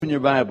your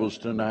Bibles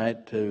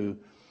tonight to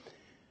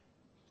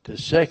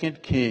 2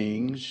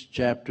 Kings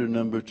chapter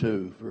number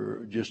 2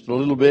 for just a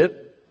little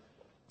bit.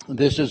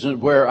 This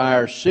isn't where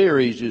our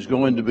series is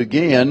going to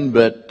begin,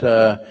 but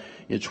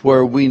it's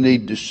where we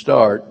need to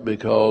start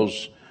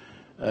because,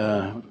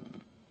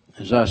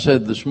 as I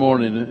said this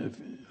morning,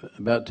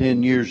 about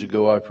 10 years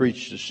ago, I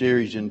preached a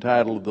series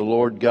entitled The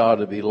Lord God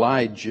of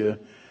Elijah.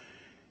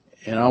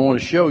 And I want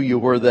to show you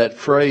where that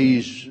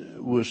phrase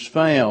was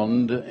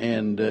found,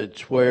 and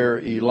it's where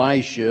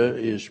Elisha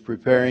is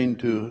preparing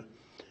to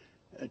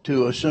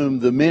assume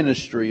the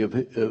ministry of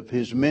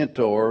his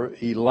mentor,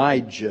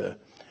 Elijah.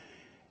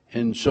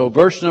 And so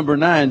verse number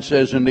 9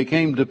 says, "And it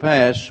came to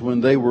pass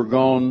when they were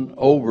gone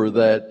over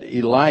that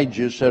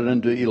Elijah said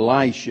unto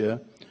Elisha,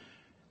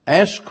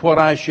 Ask what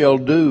I shall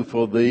do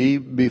for thee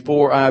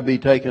before I be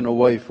taken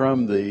away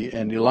from thee.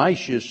 And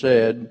Elisha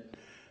said,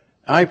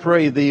 I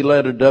pray thee,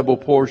 let a double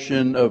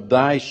portion of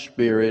thy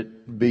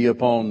spirit be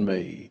upon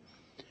me.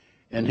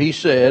 And he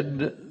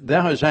said,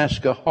 Thou hast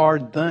asked a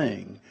hard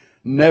thing.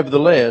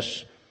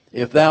 Nevertheless,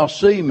 if thou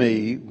see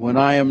me when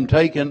I am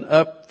taken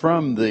up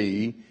from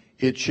thee,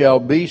 it shall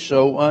be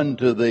so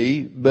unto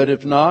thee, but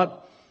if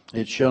not,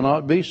 it shall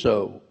not be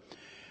so.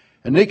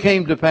 And it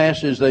came to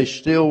pass as they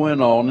still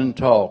went on and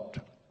talked,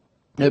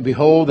 that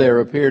behold, there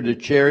appeared a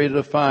chariot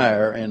of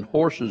fire and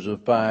horses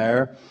of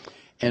fire,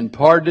 and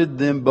parted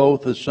them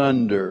both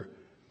asunder.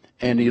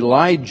 And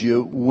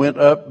Elijah went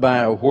up by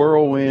a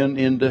whirlwind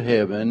into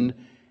heaven,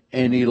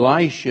 and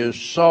Elisha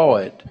saw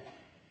it.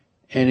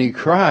 And he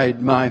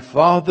cried, my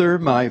father,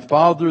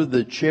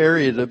 the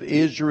chariot of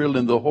Israel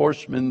and the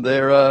horsemen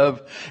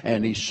thereof.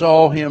 And he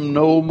saw him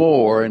no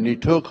more. And he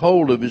took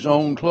hold of his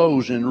own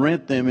clothes and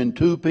rent them in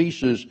two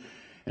pieces.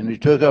 And he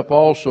took up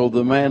also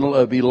the mantle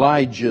of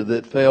Elijah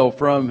that fell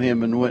from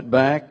him, and went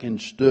back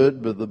and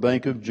stood by the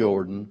bank of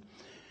Jordan.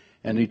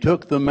 And he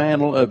took the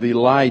mantle of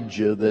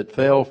Elijah that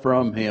fell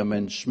from him,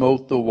 and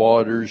smote the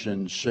waters,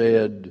 and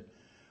said,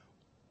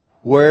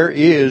 Where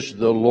is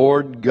the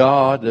Lord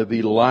God of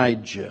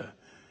Elijah?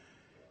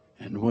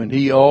 And when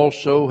he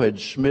also had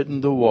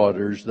smitten the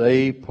waters,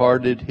 they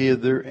parted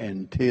hither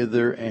and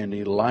thither, and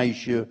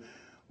Elisha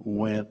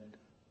went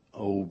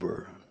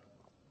over.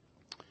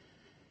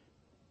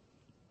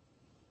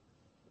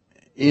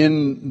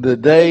 In the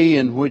day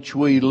in which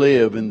we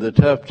live, in the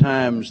tough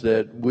times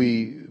that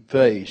we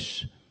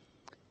face,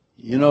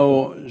 you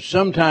know,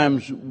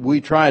 sometimes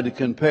we try to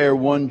compare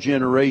one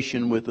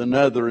generation with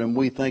another, and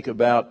we think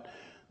about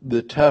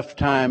the tough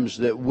times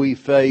that we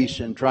face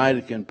and try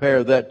to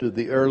compare that to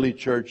the early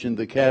church in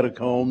the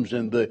catacombs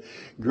and the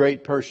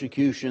great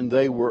persecution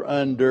they were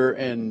under,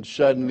 and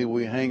suddenly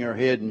we hang our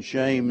head in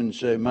shame and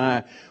say,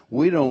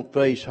 we don't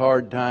face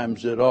hard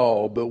times at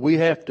all. But we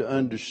have to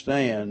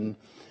understand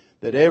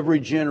that every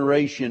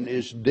generation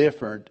is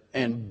different,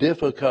 and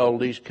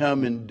difficulties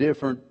come in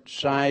different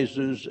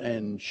sizes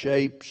and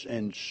shapes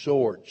and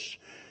sorts,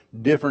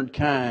 different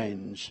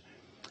kinds.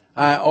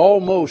 I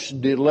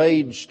almost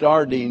delayed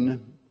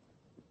starting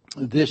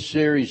this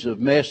series of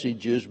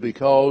messages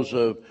because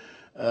of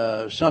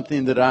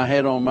something that I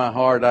had on my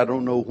heart. I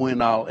don't know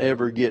when I'll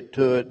ever get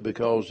to it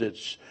because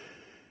it's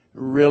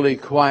really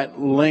quite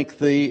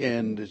lengthy,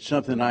 and it's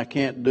something I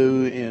can't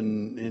do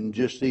in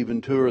just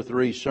even 2 or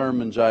 3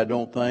 sermons, I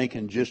don't think,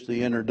 and just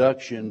the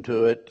introduction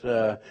to it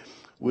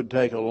would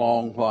take a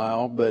long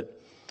while, but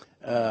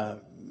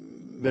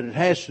it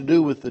has to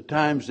do with the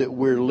times that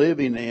we're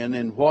living in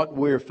and what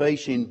we're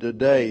facing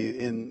today.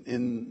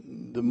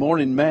 In the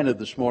morning manna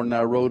this morning,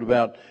 I wrote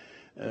about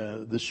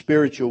the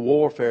spiritual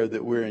warfare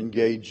that we're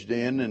engaged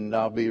in, and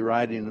I'll be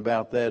writing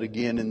about that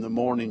again in the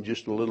morning,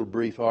 just a little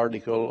brief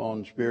article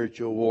on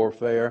spiritual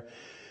warfare.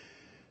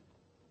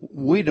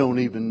 We don't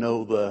even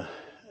know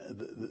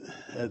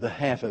the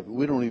half of it.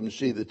 We don't even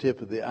see the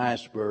tip of the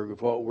iceberg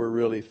of what we're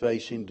really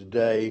facing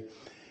today,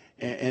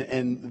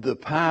 and the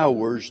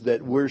powers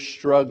that we're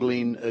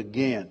struggling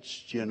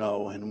against, you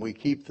know. And we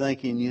keep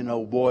thinking, you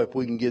know, boy, if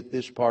we can get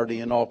this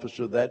party in office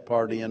or that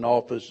party in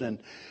office,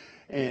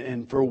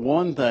 and for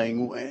one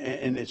thing,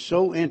 and it's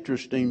so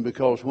interesting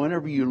because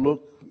whenever you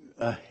look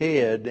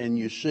ahead and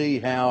you see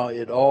how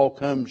it all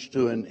comes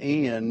to an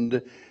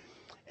end,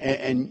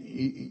 and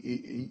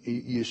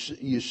you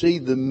see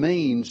the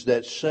means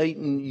that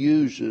Satan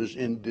uses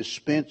in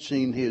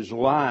dispensing his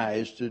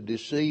lies to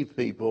deceive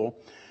people,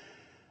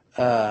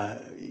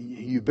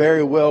 you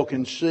very well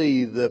can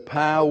see the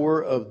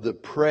power of the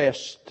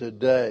press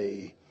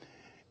today.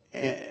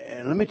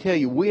 And let me tell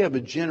you, we have a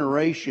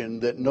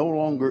generation that no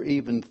longer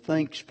even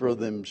thinks for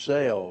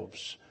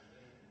themselves.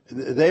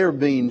 They're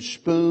being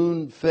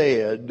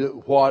spoon-fed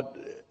what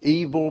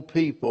evil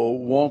people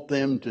want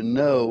them to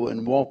know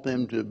and want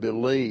them to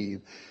believe.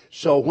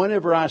 So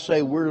whenever I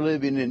say we're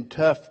living in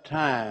tough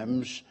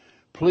times,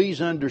 please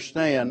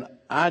understand,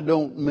 I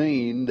don't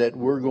mean that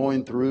we're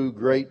going through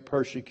great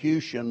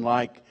persecution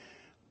like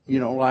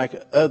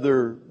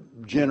other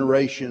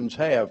generations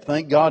have.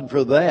 Thank God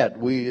for that.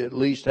 We at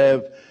least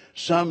have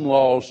some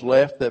laws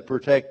left that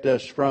protect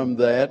us from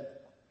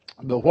that.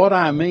 But what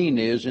I mean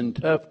is, in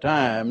tough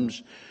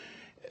times,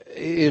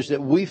 is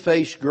that we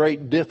face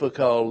great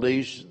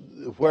difficulties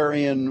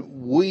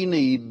wherein we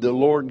need the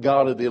Lord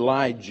God of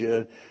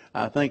Elijah,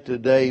 I think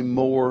today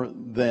more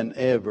than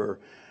ever.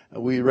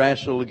 We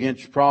wrestle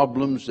against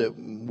problems that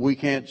we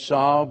can't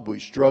solve. We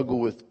struggle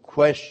with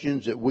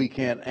questions that we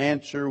can't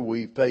answer.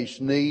 We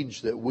face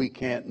needs that we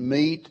can't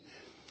meet.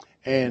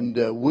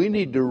 And we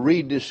need to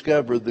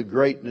rediscover the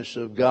greatness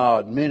of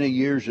God. Many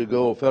years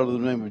ago, a fellow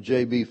by the name of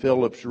J.B.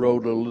 Phillips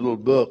wrote a little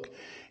book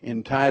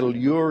entitled,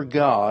 Your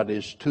God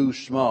is Too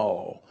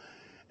Small.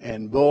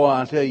 And boy,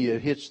 I tell you,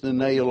 it hits the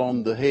nail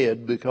on the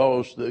head,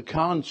 because the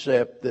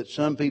concept that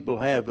some people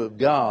have of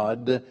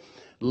God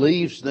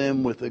leaves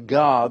them with a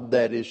God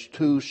that is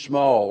too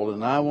small.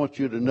 And I want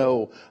you to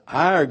know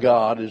our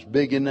God is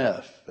big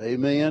enough.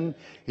 Amen.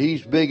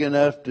 He's big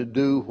enough to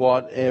do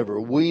whatever.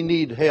 We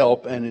need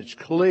help, and it's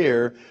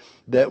clear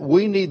that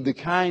we need the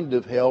kind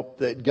of help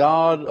that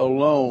God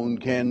alone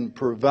can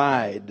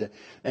provide.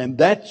 And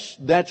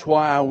that's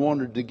why I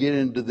wanted to get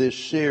into this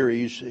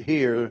series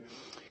here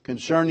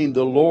concerning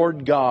the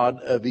Lord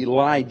God of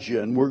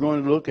Elijah. And we're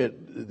going to look at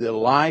the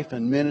life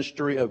and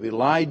ministry of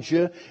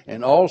Elijah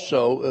and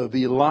also of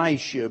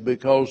Elisha,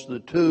 because the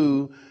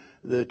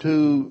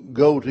two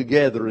go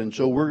together. And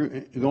so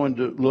we're going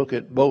to look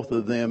at both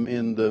of them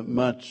in the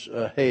months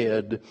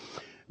ahead.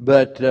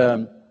 But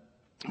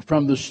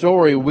from the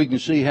story, we can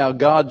see how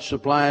God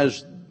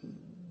supplies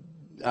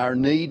our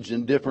needs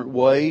in different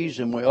ways.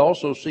 And we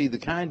also see the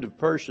kind of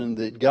person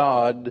that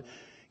God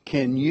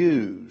can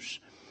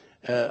use.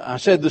 I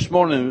said this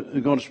morning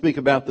I'm going to speak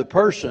about the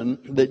person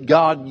that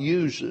God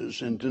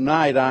uses. And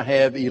tonight I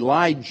have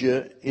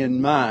Elijah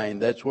in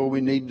mind. That's where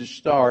we need to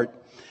start.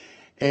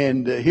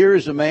 And here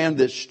is a man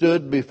that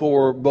stood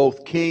before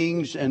both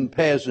kings and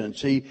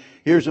peasants.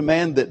 Here's a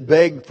man that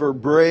begged for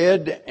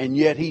bread, and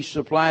yet he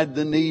supplied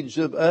the needs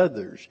of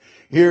others.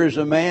 Here's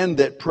a man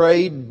that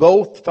prayed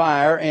both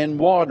fire and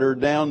water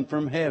down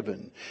from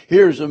heaven.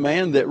 Here's a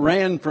man that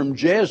ran from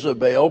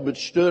Jezebel but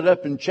stood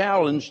up and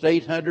challenged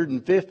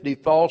 850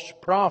 false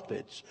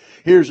prophets.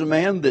 Here's a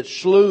man that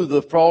slew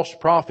the false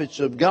prophets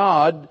of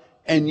God,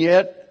 and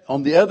yet,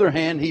 on the other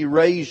hand, he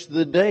raised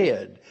the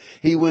dead.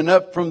 He went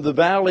up from the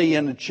valley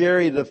in a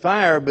chariot of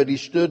fire, but he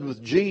stood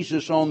with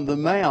Jesus on the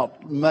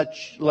mount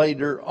much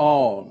later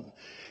on.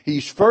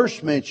 He's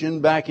first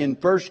mentioned back in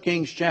 1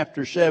 Kings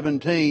chapter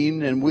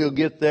 17, and we'll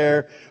get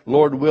there,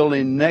 Lord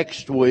willing,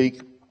 next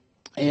week.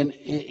 And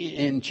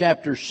in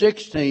chapter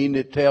 16,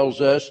 it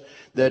tells us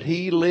that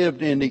he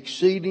lived in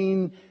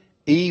exceeding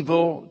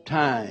evil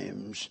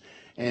times.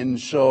 And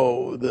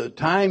so the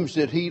times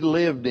that he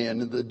lived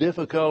in and the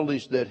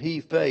difficulties that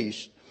he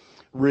faced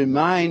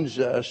reminds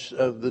us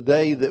of the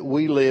day that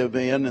we live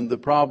in and the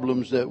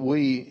problems that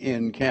we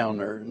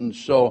encounter. And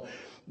so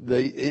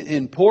the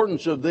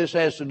importance of this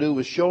has to do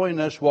with showing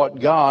us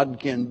what God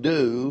can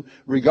do,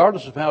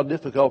 regardless of how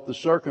difficult the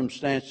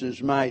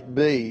circumstances might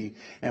be.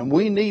 And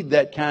we need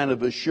that kind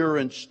of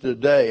assurance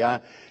today.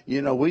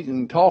 We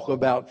can talk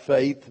about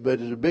faith, but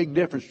there's a big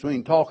difference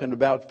between talking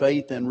about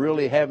faith and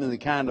really having the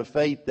kind of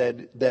faith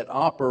that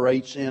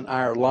operates in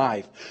our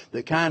life.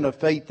 The kind of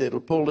faith that'll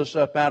pull us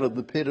up out of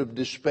the pit of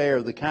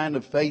despair. The kind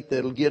of faith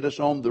that'll get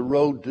us on the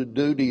road to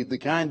duty. The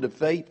kind of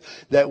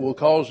faith that will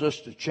cause us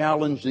to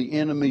challenge the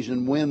enemies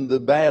and win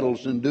the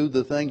battles and do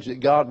the things that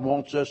God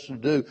wants us to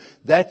do.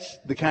 That's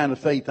the kind of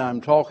faith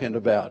I'm talking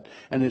about.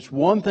 And it's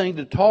one thing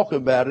to talk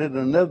about it and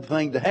another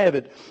thing to have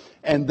it.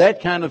 And that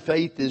kind of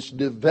faith is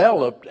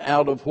developed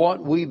out of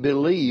what we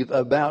believe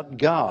about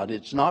God.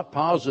 It's not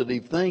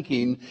positive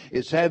thinking.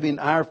 It's having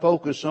our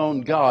focus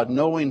on God,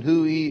 knowing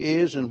who He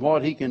is and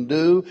what He can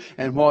do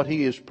and what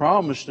He has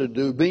promised to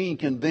do, being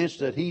convinced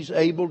that He's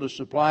able to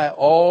supply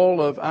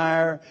all of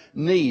our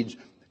needs.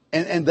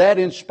 And that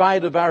in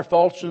spite of our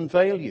faults and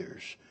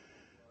failures.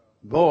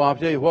 Boy, I'll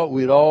tell you what,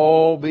 we'd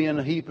all be in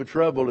a heap of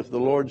trouble if the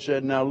Lord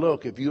said, now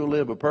look, if you'll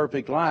live a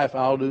perfect life,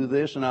 I'll do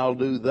this and I'll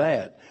do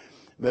that.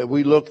 But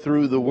we look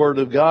through the Word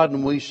of God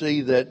and we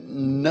see that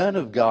none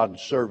of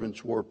God's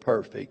servants were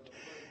perfect.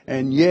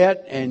 And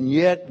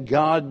yet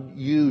God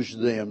used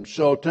them.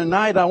 So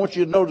tonight I want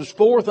you to notice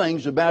 4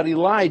 things about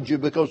Elijah,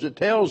 because it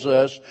tells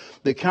us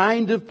the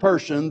kind of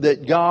person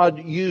that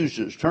God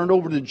uses. Turn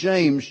over to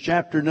James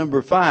chapter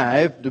number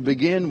 5 to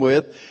begin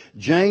with.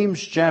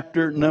 James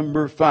chapter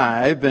number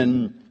 5,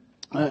 and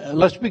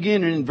let's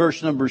begin in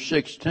verse number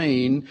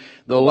 16,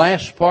 the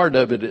last part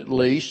of it at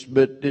least,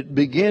 but it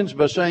begins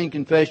by saying,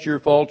 confess your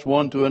faults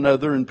one to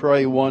another and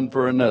pray one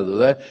for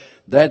another.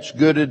 That's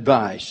good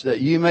advice.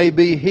 That you may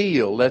be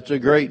healed. That's a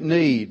great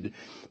need.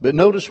 But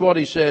notice what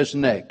he says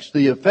next.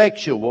 The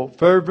effectual,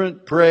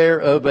 fervent prayer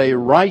of a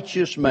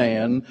righteous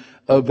man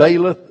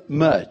availeth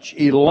much.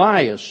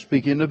 Elias,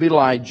 speaking of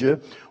Elijah,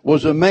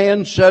 was a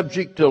man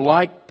subject to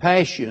like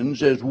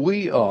passions as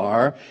we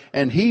are,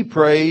 and he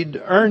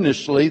prayed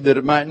earnestly that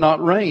it might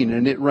not rain,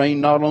 and it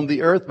rained not on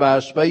the earth by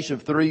a space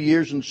of 3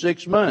 years and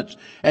 6 months.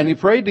 And he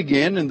prayed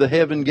again, and the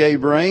heaven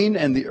gave rain,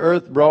 and the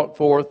earth brought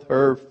forth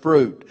her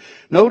fruit.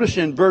 Notice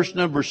in verse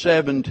number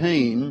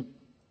 17,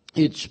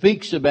 it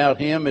speaks about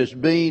him as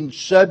being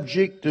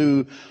subject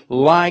to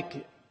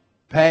like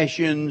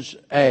passions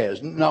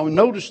as. Now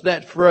notice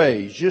that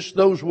phrase, just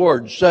those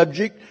words,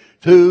 subject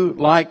to,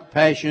 like,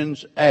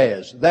 passions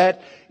as.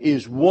 That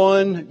is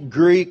one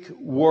Greek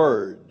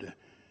word.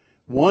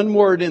 One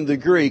word in the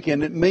Greek,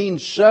 and it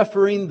means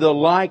suffering the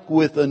like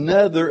with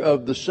another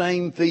of the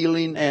same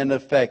feeling and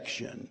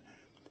affection.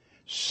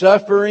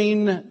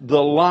 Suffering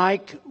the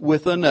like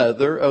with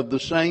another of the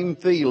same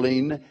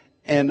feeling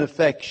and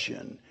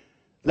affection.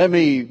 Let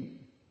me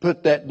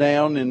put that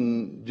down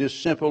in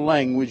just simple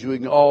language we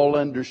can all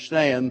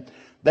understand.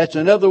 That's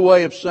another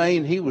way of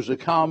saying he was a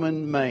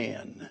common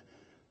man.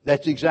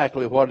 That's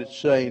exactly what it's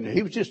saying.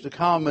 He was just a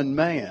common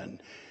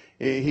man.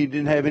 He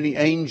didn't have any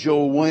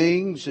angel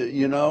wings,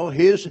 you know.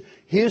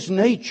 His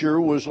nature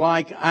was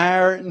like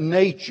our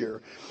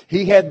nature.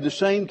 He had the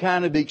same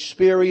kind of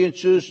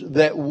experiences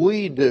that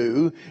we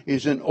do.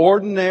 He's an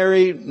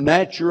ordinary,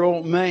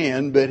 natural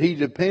man, but he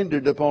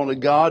depended upon a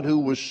God who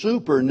was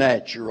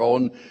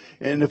supernatural.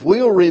 And if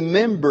we'll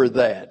remember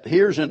that,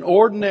 here's an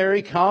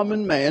ordinary,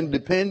 common man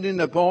depending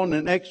upon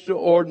an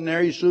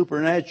extraordinary,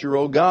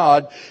 supernatural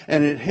God,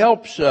 and it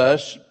helps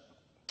us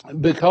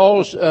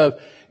because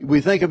we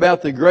think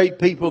about the great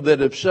people that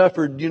have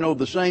suffered, you know,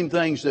 the same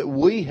things that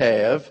we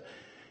have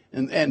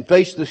and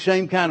faced the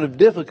same kind of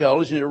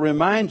difficulties, and it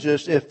reminds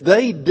us if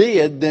they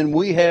did, then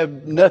we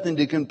have nothing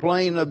to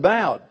complain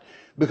about.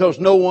 Because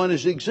no one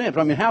is exempt.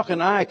 I mean, how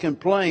can I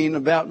complain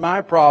about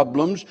my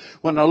problems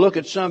when I look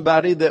at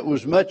somebody that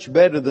was much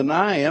better than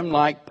I am,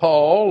 like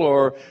Paul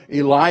or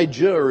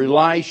Elijah or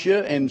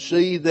Elisha, and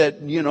see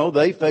that, you know,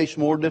 they face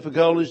more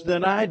difficulties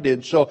than I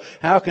did. So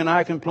how can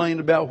I complain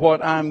about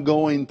what I'm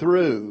going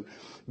through?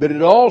 But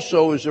it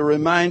also is a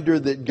reminder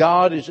that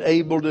God is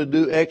able to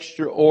do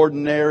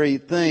extraordinary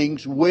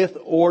things with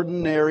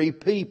ordinary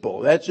people.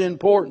 That's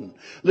important.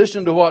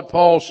 Listen to what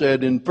Paul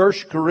said in 1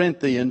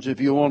 Corinthians, if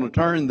you want to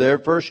turn there,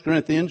 1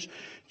 Corinthians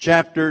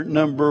chapter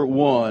number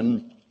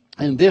 1.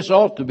 And this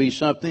ought to be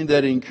something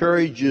that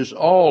encourages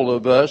all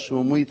of us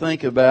when we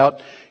think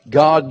about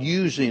God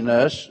using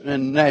us.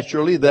 And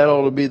naturally, that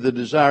ought to be the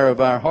desire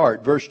of our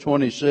heart. Verse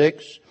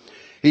 26,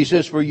 he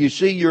says, "For you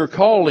see your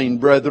calling,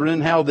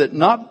 brethren, how that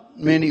not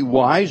many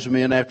wise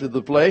men after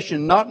the flesh,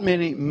 and not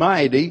many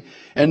mighty,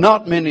 and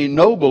not many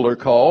noble are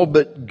called,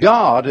 but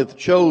God hath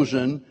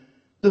chosen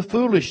the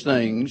foolish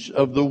things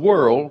of the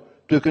world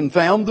to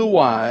confound the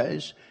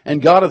wise,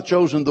 and God hath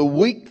chosen the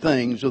weak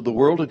things of the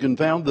world to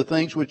confound the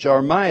things which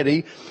are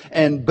mighty,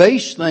 and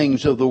base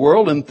things of the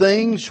world, and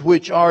things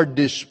which are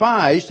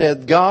despised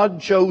hath God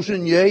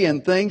chosen, yea,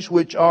 and things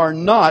which are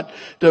not,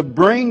 to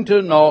bring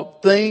to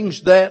naught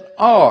things that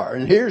are."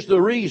 And here's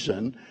the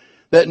reason: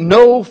 that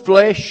no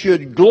flesh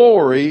should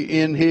glory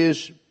in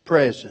His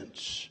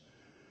presence.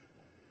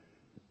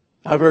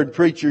 I've heard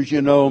preachers,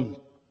 you know,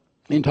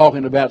 in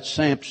talking about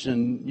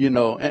Samson, you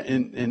know,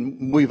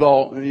 and we've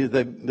all,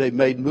 they've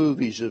made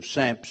movies of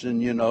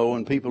Samson, you know,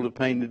 and people have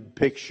painted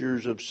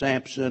pictures of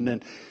Samson,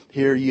 and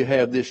here you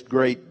have this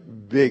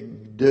great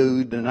big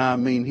dude, and I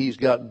mean, he's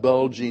got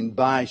bulging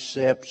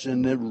biceps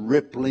and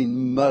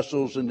rippling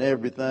muscles and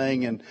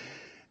everything,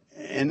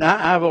 and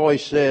I've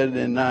always said,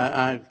 and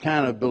I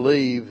kind of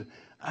believe,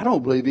 I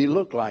don't believe he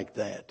looked like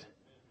that.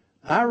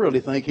 I really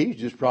think he's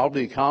just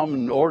probably a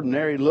common,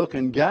 ordinary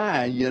looking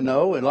guy, you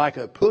know, and like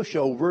a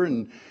pushover.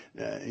 And,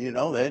 you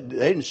know, they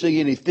didn't see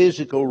any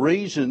physical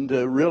reason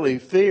to really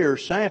fear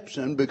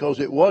Samson, because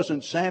it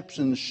wasn't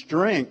Samson's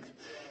strength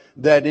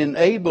that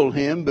enabled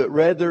him, but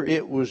rather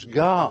it was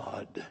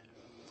God.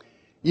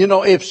 You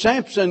know, if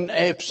Samson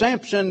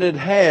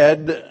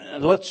had,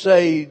 let's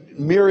say,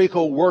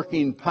 miracle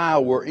working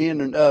power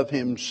in and of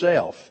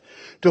himself,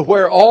 to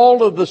where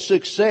all of the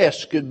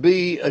success could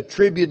be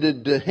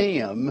attributed to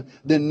him,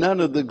 then none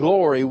of the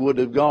glory would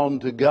have gone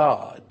to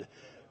God.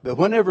 But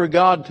whenever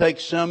God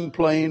takes some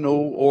plain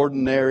old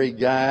ordinary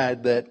guy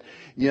that,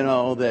 you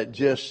know, that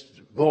just,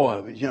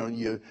 boy, you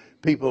know,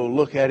 people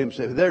look at him and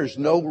say, there's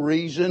no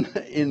reason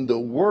in the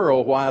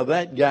world why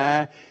that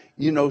guy,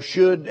 you know,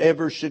 should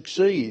ever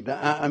succeed.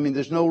 I mean,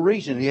 there's no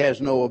reason. He has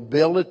no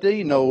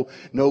ability, no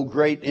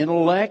great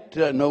intellect,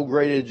 no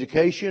great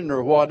education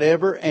or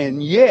whatever,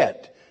 and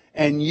yet,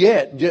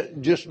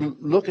 just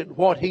look at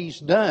what he's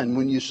done.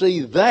 When you see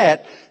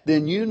that,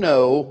 then you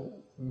know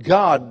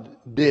God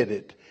did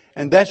it.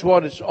 And that's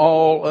what it's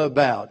all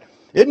about.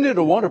 Isn't it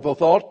a wonderful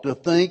thought to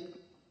think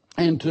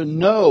and to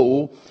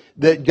know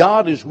that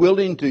God is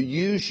willing to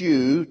use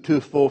you to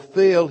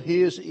fulfill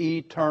His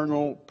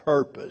eternal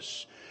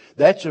purpose?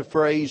 That's a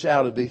phrase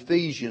out of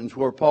Ephesians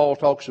where Paul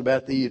talks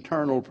about the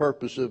eternal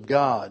purpose of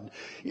God.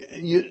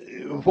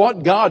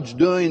 What God's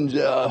doing is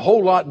a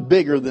whole lot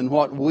bigger than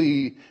what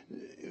we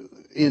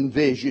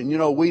envision. You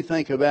know, we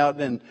think about,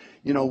 and,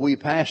 you know, we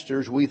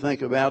pastors, we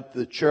think about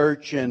the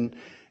church and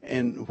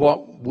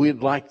what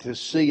we'd like to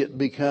see it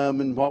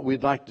become and what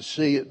we'd like to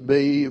see it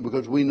be,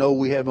 because we know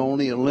we have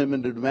only a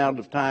limited amount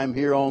of time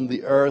here on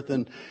the earth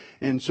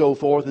and so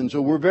forth. And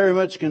so we're very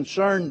much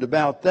concerned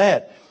about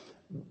that.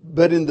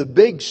 But in the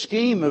big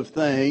scheme of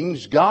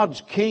things, God's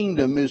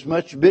kingdom is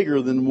much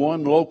bigger than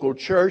one local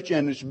church,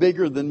 and it's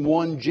bigger than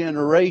one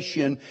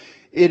generation.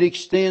 it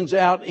extends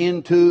out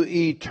into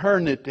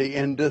eternity.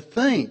 And to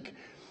think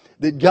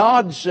that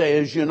God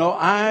says, you know,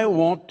 I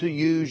want to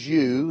use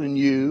you and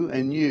you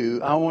and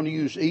you. I want to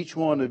use each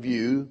one of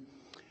you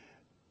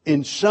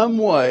in some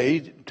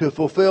way to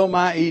fulfill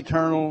my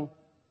eternal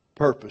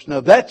purpose.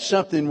 Now that's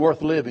something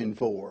worth living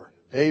for.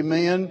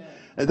 Amen.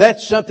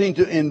 That's something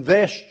to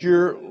invest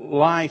your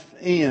life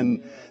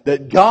in.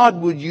 That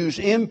God would use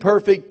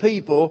imperfect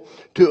people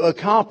to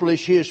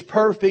accomplish His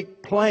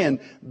perfect plan.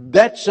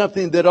 That's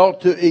something that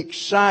ought to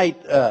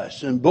excite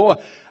us. And boy,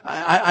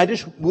 I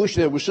just wish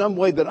there was some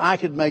way that I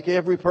could make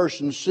every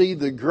person see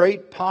the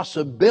great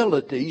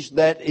possibilities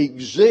that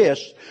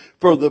exist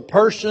for the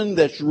person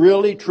that's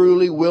really,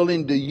 truly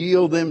willing to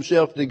yield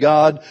themselves to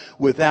God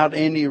without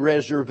any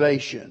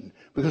reservation.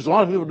 Because a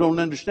lot of people don't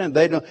understand.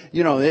 They don't,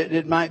 you know,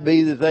 it might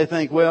be that they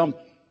think, well,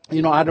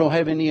 you know, I don't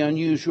have any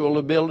unusual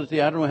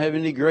ability. I don't have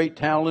any great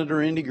talent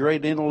or any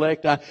great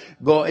intellect.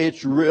 But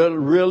it's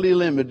really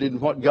limited in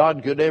what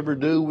God could ever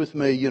do with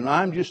me. You know,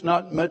 I'm just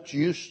not much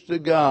use to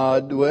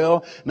God.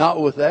 Well,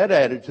 not with that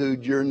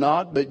attitude, you're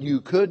not, but you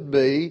could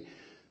be.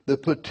 The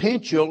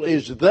potential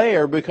is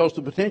there because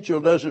the potential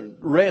doesn't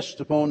rest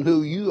upon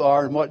who you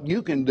are and what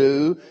you can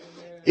do.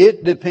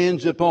 It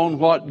depends upon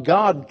what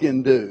God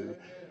can do.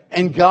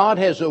 And God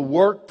has a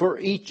work for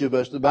each of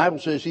us. The Bible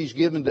says He's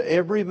given to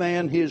every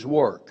man his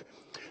work.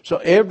 So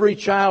every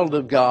child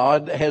of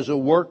God has a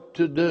work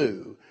to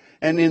do.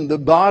 And in the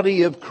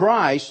body of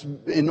Christ,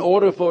 in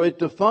order for it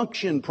to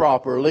function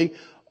properly,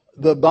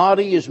 the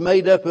body is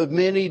made up of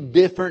many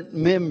different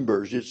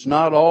members. It's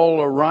not all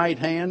a right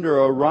hand or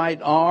a right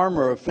arm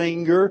or a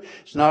finger.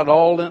 It's not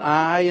all an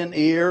eye, an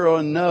ear, or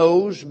a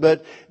nose.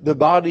 But the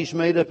body's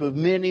made up of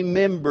many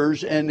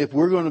members. And if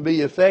we're going to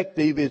be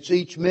effective, it's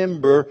each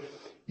member,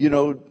 you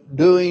know,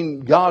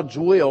 doing God's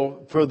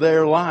will for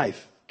their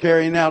life,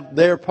 carrying out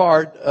their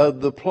part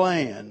of the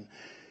plan.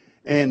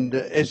 And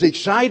as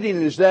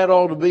exciting as that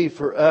ought to be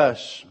for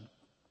us,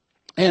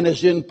 and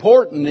as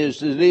important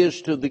as it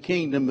is to the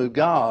kingdom of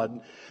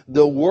God,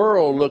 the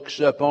world looks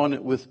upon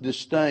it with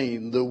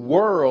disdain. The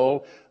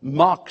world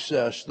mocks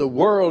us. The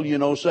world, you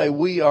know, say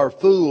we are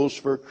fools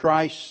for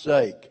Christ's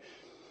sake.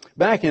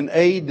 Back in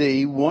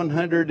A.D.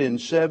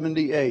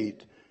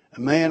 178, a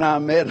man I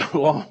met a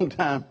long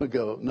time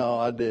ago. No,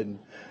 I didn't.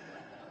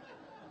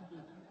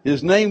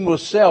 His name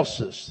was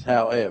Celsus,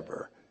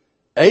 however.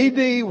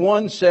 A.D.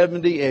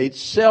 178,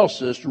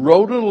 Celsus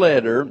wrote a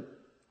letter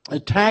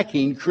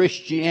attacking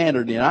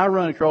Christianity. And I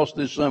run across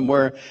this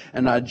somewhere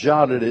and I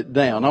jotted it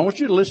down. I want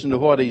you to listen to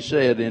what he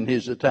said in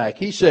his attack.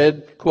 He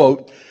said,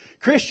 quote,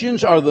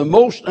 Christians are the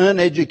most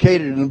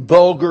uneducated and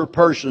vulgar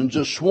persons,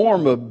 a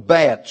swarm of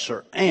bats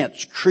or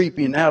ants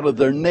creeping out of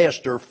their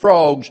nest, or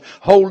frogs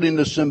holding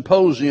a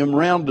symposium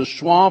round a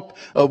swamp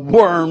of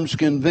worms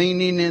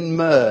convening in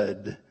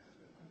mud.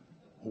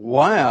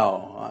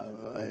 Wow.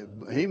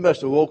 He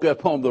must have woke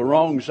up on the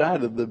wrong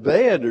side of the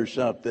bed or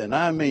something.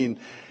 I mean,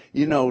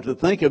 you know, to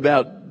think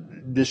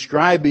about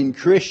describing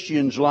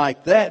Christians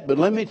like that. But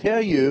let me tell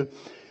you,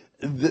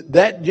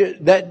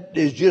 that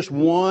is just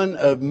one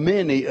of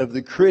many of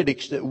the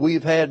critics that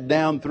we've had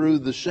down through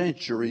the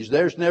centuries.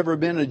 There's never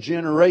been a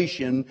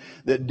generation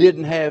that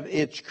didn't have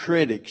its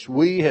critics.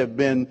 We have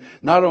been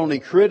not only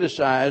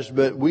criticized,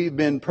 but we've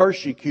been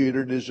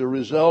persecuted as a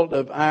result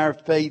of our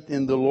faith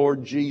in the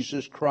Lord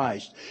Jesus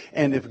Christ.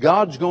 And if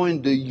God's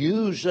going to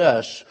use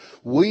us,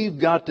 we've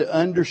got to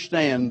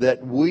understand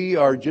that we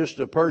are just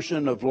a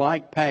person of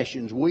like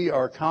passions. We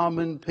are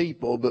common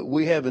people, but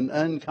we have an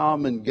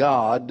uncommon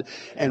God.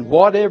 And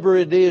whatever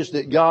it is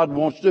that God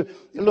wants to do,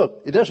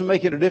 look, it doesn't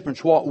make any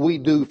difference what we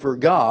do for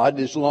God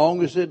as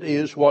long as it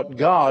is what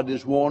God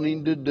is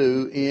wanting to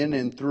do in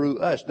and through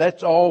us.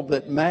 That's all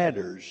that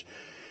matters.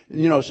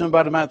 You know,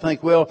 somebody might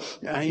think, well,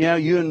 yeah,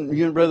 you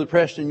and Brother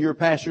Preston, you're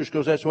pastors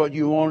because that's what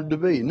you wanted to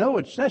be.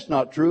 No, that's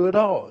not true at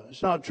all.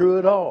 It's not true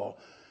at all.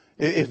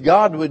 If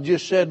God would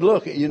just said,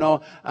 look, you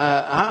know,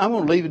 I'm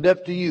going to leave it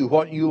up to you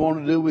what you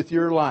want to do with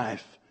your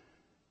life.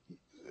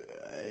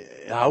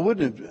 I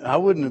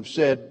wouldn't have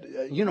said,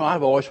 you know,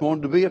 I've always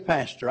wanted to be a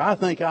pastor. I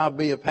think I'll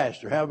be a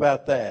pastor. How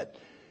about that?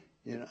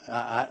 You know,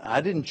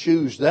 I didn't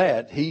choose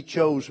that. He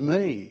chose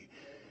me.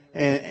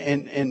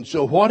 And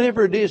so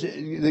whatever it is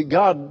that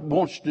God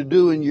wants to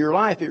do in your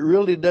life, it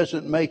really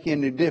doesn't make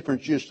any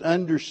difference. Just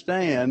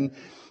understand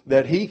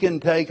that He can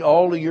take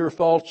all of your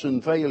faults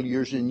and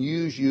failures and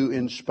use you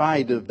in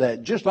spite of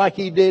that, just like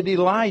He did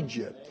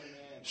Elijah.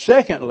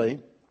 Secondly,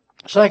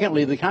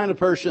 the kind of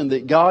person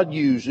that God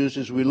uses,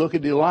 as we look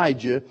at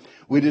Elijah,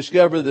 we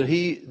discover that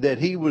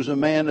he was a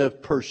man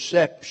of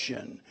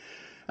perception.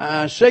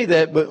 I say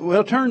that, but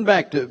we'll turn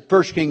back to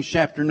 1 Kings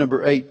chapter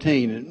number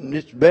 18. And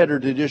it's better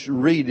to just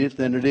read it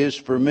than it is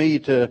for me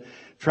to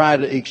try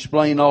to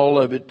explain all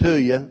of it to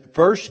you.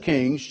 1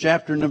 Kings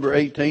chapter number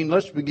 18.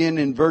 Let's begin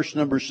in verse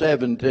number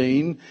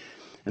 17.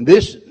 And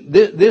this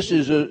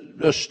is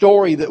a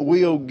story that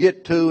we'll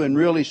get to and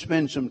really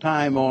spend some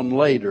time on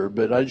later,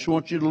 but I just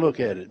want you to look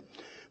at it.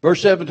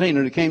 Verse 17,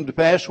 and it came to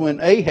pass when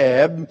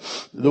Ahab,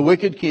 the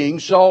wicked king,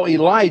 saw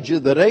Elijah,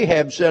 that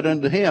Ahab said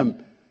unto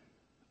him,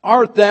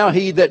 art thou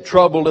he that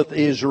troubleth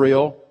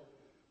Israel?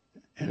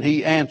 And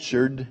he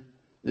answered,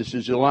 this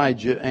is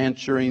Elijah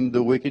answering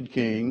the wicked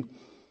king,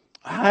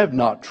 I have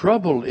not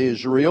troubled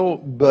Israel,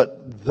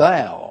 but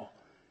thou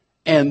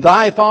and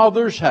thy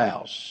father's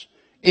house,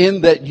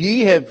 in that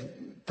ye have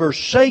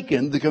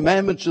forsaken the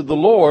commandments of the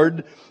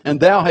Lord, and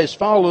thou hast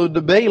followed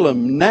the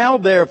Balaam. Now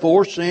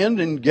therefore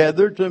send and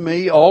gather to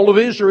me all of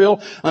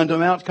Israel unto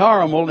Mount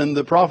Carmel, and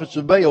the prophets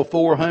of Baal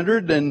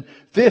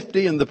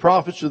 450, and the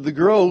prophets of the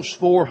groves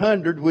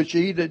 400, which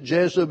eat at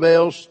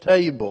Jezebel's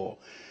table.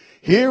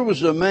 Here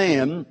was a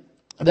man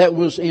that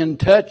was in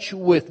touch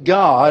with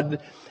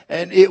God,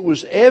 and it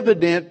was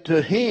evident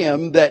to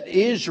him that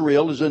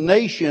Israel as a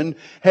nation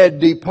had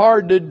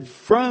departed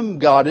from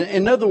God.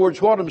 In other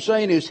words, what I'm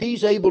saying is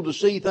he's able to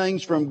see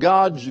things from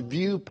God's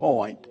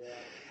viewpoint.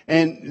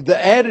 And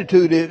the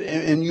attitude,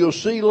 and you'll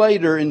see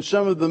later in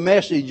some of the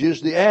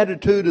messages, the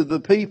attitude of the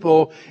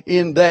people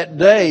in that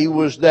day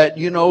was that,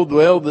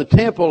 the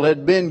temple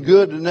had been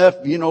good enough,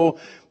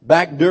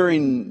 back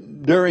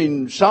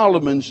during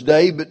Solomon's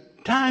day, but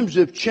times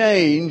have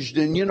changed,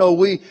 and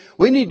we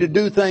need to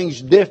do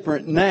things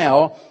different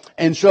now.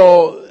 And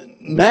so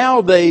now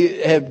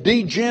they have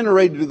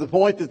degenerated to the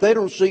point that they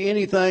don't see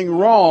anything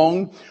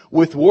wrong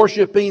with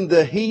worshiping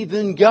the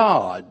heathen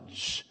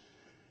gods.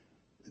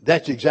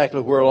 That's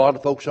exactly where a lot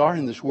of folks are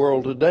in this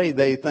world today.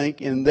 They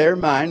think in their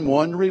mind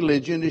one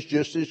religion is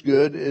just as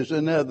good as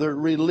another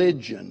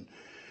religion.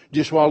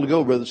 Just a while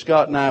ago, Brother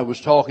Scott and I was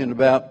talking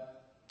about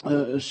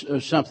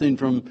something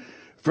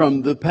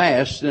from the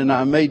past, and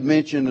I made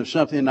mention of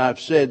something I've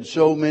said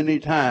so many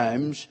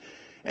times,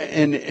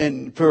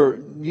 and for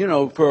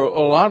a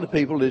lot of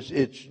people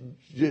it's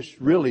just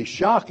really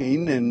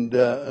shocking,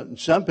 and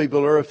some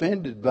people are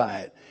offended by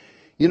it.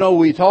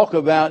 We talk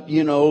about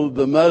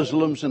the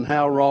Muslims and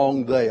how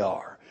wrong they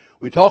are.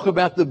 We talk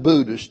about the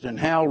Buddhists and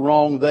how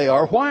wrong they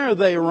are. Why are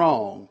they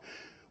wrong?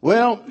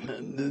 Well,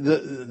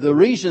 the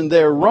reason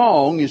they're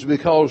wrong is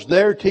because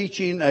they're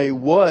teaching a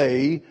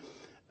way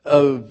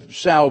of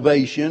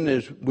salvation,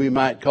 as we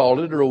might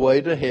call it, or a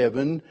way to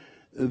heaven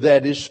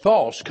that is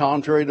false,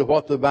 contrary to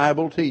what the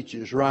Bible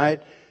teaches,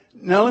 right?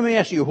 Now let me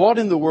ask you, what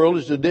in the world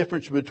is the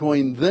difference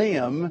between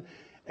them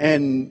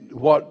and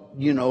what,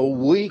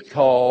 we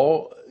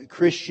call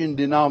Christian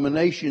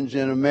denominations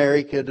in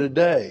America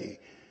today?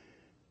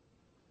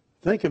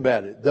 Think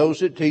about it.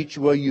 Those that teach,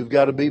 you've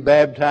got to be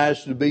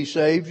baptized to be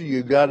saved,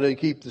 you've got to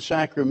keep the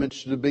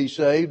sacraments to be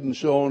saved, and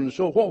so on and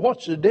so on.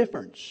 What's the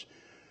difference?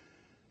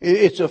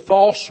 It's a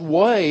false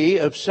way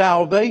of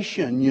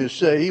salvation, you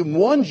see.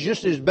 One's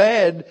just as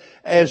bad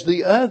as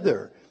the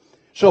other.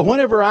 So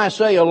whenever I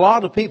say a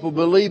lot of people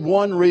believe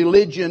one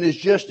religion is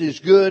just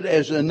as good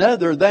as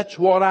another, that's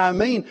what I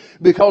mean.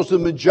 Because the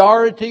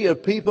majority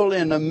of people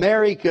in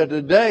America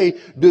today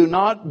do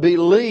not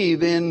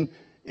believe in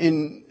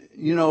an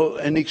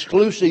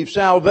exclusive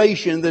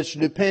salvation that's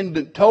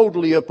dependent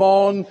totally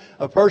upon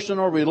a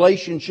personal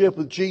relationship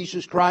with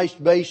Jesus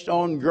Christ based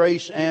on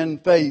grace and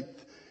faith.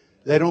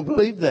 They don't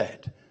believe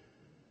that.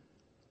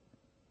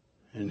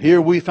 And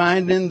here we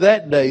find in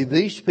that day,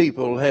 these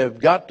people have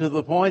got to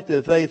the point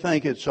that they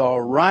think it's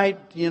all right,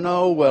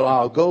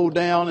 I'll go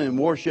down and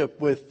worship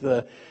with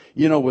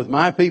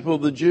my people,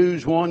 the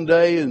Jews, one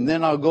day, and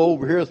then I'll go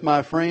over here with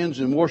my friends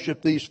and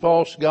worship these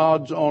false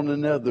gods on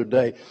another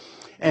day.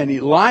 And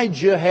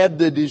Elijah had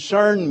the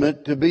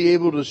discernment to be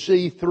able to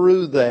see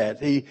through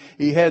that. He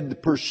had the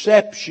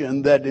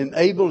perception that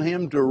enabled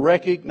him to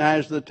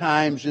recognize the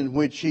times in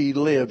which he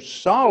lived.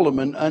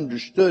 Solomon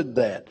understood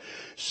that.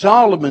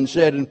 Solomon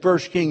said in 1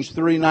 Kings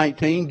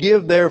 3:19,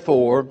 give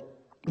therefore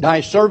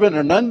thy servant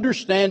an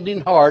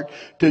understanding heart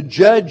to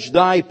judge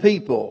thy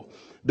people,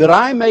 that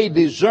I may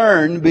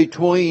discern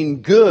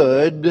between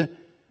good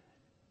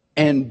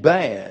and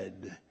bad.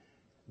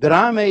 That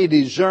I may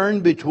discern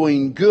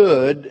between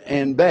good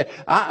and bad.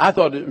 I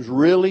thought it was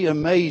really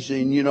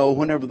amazing,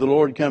 whenever the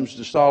Lord comes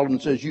to Solomon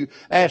and says, you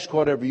ask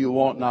whatever you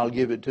want and I'll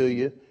give it to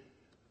you.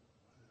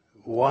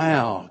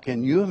 Wow,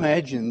 can you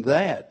imagine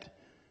that?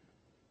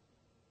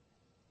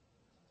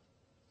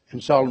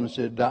 And Solomon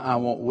said, I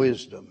want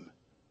wisdom.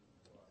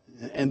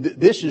 And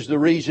this is the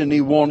reason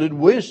he wanted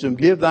wisdom.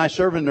 Give thy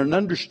servant an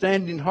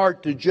understanding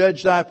heart to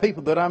judge thy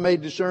people, that I may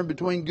discern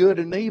between good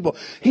and evil.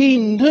 He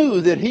knew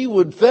that he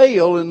would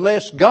fail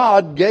unless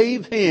God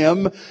gave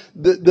him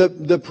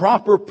the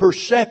proper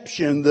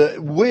perception, the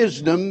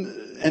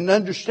wisdom and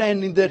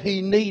understanding that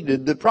he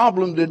needed. The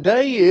problem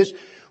today is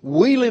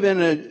we live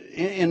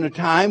in a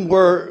time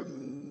where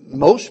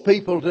most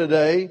people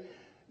today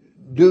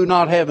do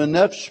not have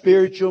enough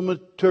spiritual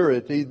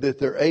maturity that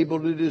they're able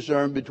to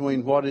discern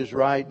between what is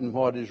right and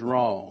what is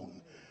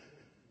wrong.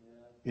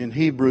 In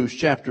Hebrews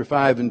chapter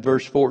 5 and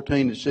verse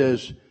 14 it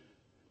says,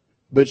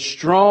 but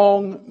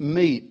strong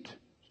meat,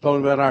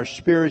 talking about our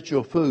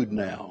spiritual food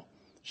now,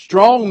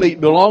 strong meat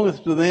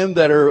belongeth to them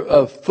that are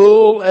of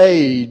full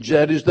age,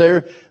 that is,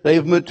 they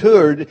have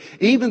matured,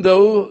 even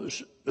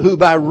those who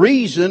by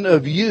reason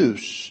of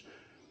use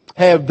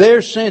have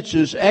their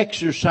senses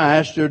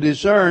exercised to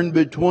discern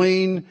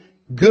between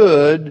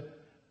good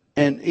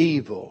and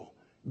evil.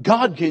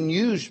 God can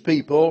use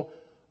people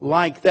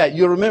like that.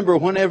 You'll remember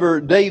whenever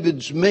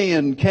David's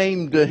men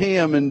came to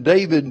him, and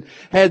David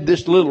had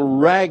this little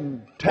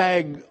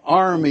ragtag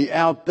army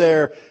out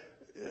there,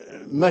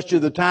 much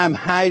of the time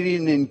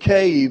hiding in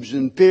caves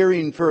and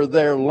fearing for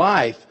their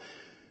life.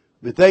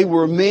 But they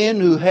were men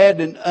who had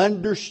an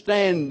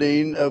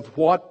understanding of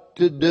what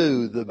to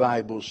do, the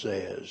Bible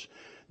says.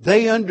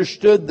 They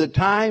understood the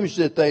times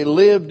that they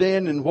lived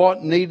in and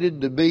what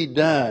needed to be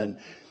done.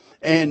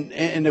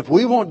 And if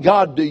we want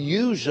God to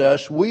use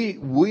us,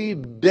 we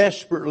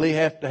desperately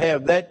have to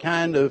have that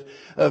kind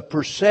of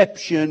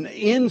perception,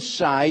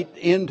 insight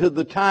into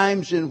the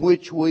times in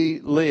which we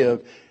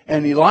live.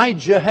 And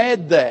Elijah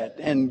had that,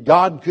 and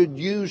God could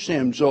use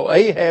him. So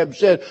Ahab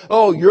said,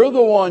 "Oh, you're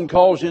the one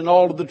causing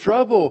all of the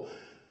trouble."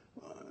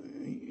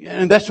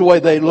 And that's the way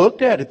they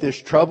looked at it.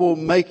 This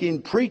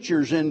trouble-making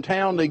preachers in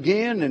town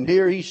again, and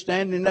here he's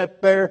standing up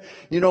there,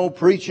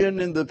 preaching,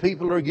 and the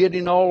people are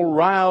getting all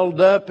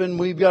riled up, and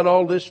we've got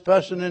all this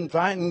fussing and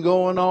fighting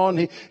going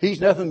on.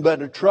 He's nothing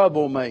but a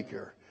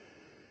troublemaker.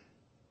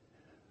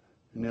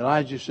 And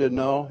Elijah said,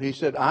 no. He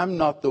said, "I'm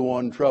not the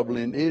one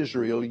troubling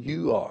Israel.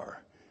 You are.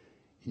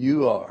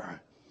 You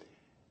are."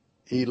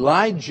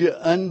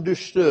 Elijah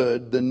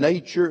understood the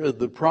nature of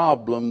the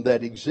problem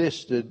that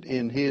existed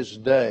in his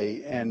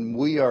day, and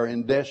we are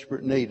in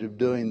desperate need of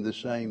doing the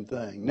same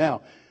thing.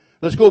 Now,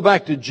 let's go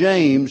back to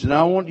James, and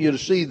I want you to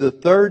see the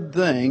third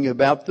thing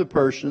about the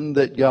person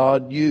that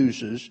God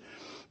uses.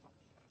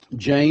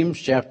 James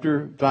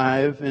chapter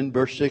 5 and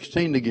verse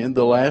 16 again,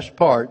 the last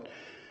part.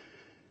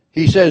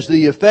 He says,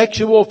 "The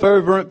effectual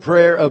fervent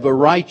prayer of a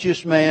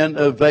righteous man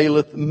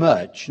availeth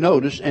much."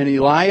 Notice, and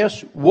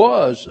Elias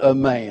was a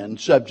man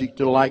subject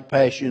to like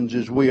passions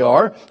as we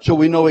are. So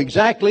we know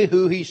exactly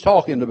who he's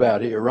talking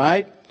about here,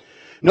 right?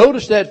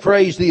 Notice that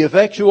phrase, the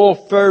effectual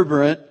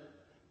fervent.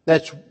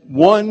 That's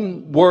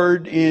one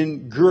word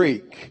in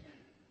Greek.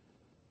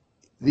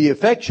 The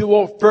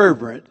effectual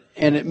fervent,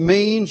 and it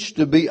means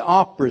to be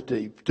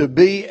operative, to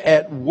be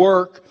at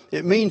work.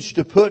 It means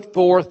to put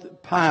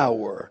forth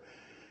power.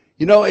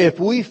 If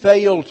we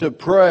fail to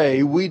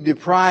pray, we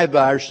deprive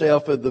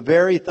ourselves of the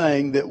very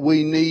thing that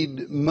we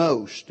need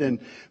most. And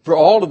for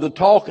all of the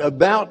talk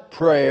about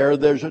prayer,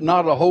 there's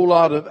not a whole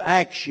lot of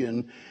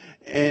action.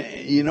 And,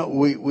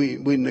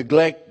 we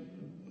neglect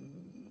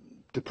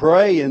to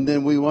pray, and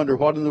then we wonder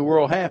what in the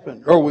world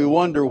happened. Or we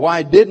wonder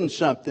why didn't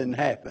something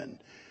happen.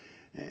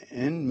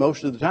 And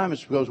most of the time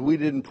it's because we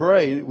didn't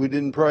pray. We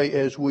didn't pray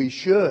as we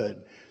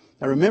should.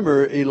 Now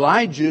remember,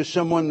 Elijah is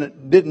someone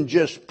that didn't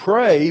just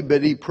pray,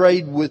 but he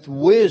prayed with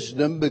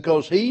wisdom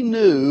because he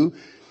knew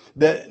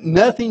that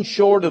nothing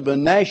short of a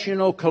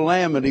national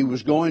calamity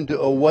was going to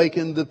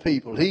awaken the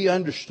people. He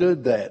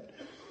understood that.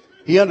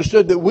 He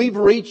understood that we've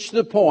reached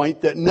the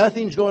point that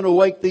nothing's going to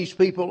wake these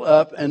people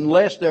up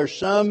unless there's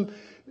some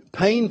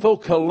painful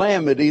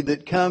calamity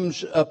that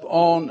comes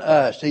upon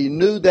us. He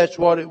knew that's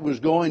what it was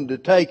going to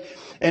take.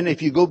 And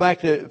if you go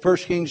back to 1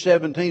 Kings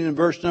 17 and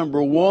verse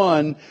number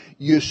 1,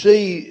 you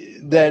see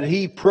that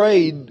he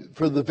prayed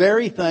for the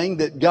very thing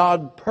that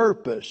God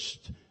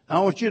purposed. I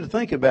want you to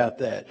think about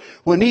that.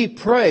 When he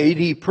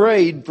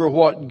prayed for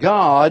what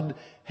God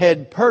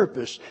had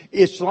purposed.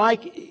 It's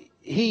like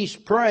he's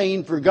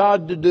praying for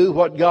God to do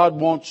what God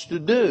wants to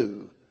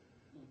do.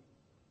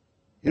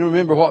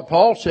 Remember what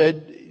Paul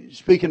said,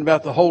 speaking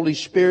about the Holy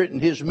Spirit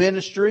and his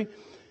ministry.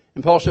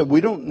 And Paul said,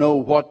 we don't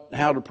know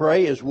how to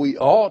pray as we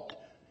ought,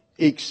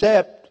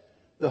 except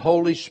the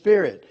Holy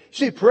Spirit.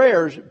 See,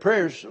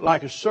 prayer's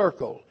like a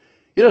circle.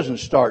 It doesn't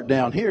start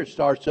down here, it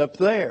starts up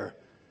there.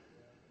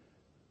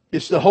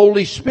 It's the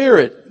Holy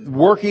Spirit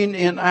working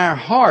in our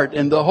heart,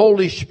 and the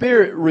Holy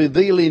Spirit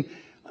revealing.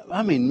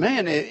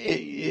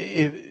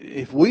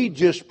 If we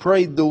just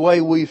prayed the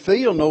way we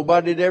feel,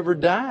 nobody'd ever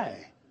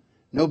die.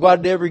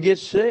 Nobody'd ever get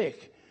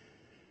sick.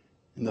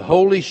 And the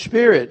Holy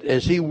Spirit,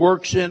 as He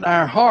works in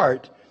our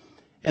heart,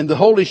 and the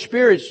Holy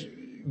Spirit's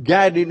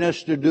guiding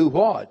us to do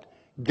what?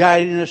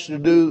 Guiding us to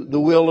do the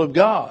will of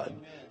God.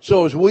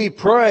 So as we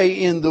pray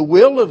in the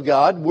will of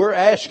God, we're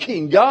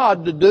asking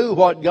God to do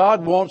what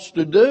God wants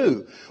to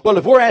do. Well,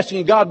 if we're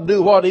asking God to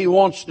do what He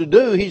wants to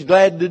do, He's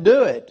glad to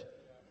do it.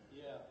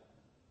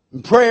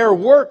 And prayer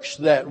works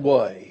that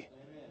way.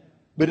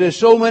 But there's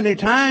so many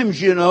times,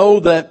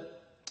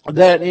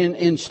 that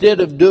instead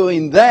of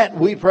doing that,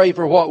 we pray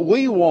for what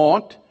we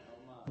want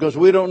because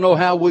we don't know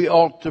how we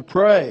ought to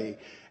pray.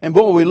 And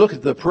boy, we look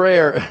at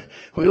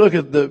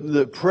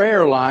the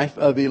prayer life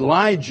of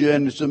Elijah,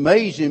 and it's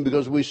amazing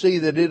because we see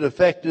that it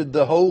affected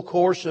the whole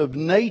course of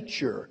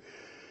nature.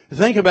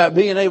 Think about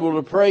being able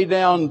to pray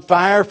down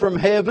fire from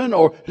heaven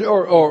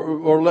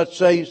or let's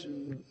say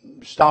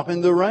stopping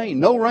the rain.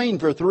 No rain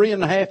for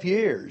 3.5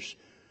 years.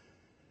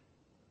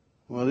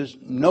 Well, it's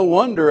no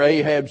wonder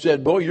Ahab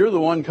said, boy, you're the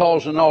one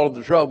causing all of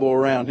the trouble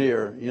around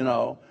here,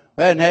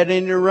 We hadn't had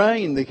any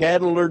rain. The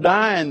cattle are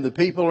dying. The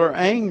people are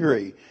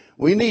angry.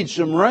 We need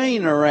some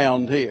rain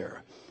around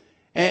here.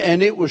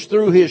 And it was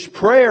through his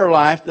prayer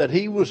life that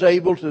he was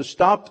able to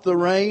stop the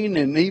rain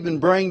and even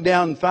bring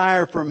down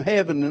fire from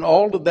heaven. And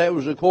all of that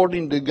was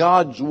according to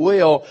God's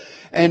will.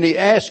 And he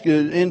asked,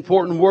 an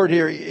important word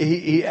here,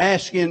 he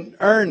asked in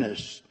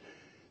earnest.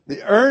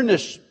 The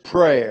earnest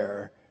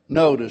prayer,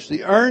 notice,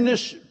 the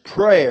earnest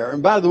prayer.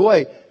 And by the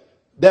way,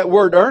 that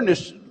word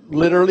earnest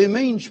literally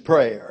means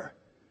prayer.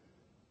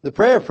 The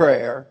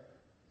prayer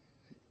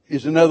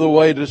is another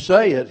way to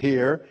say it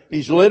here.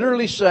 He's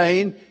literally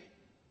saying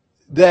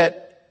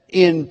that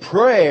in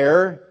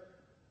prayer,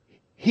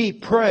 he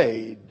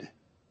prayed.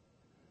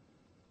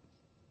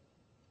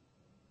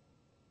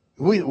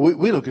 We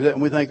look at that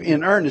and we think,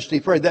 in earnest,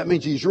 he prayed. That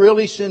means he's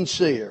really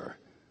sincere.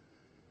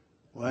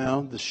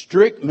 Well, the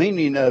strict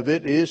meaning of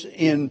it is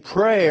in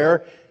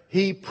prayer,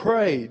 he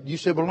prayed. You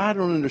say, well, I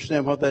don't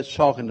understand what that's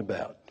talking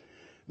about.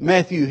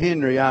 Matthew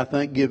Henry, I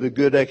think, gave a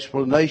good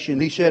explanation.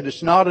 He said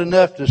it's not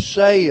enough to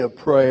say a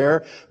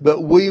prayer,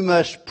 but we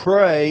must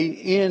pray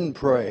in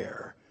prayer.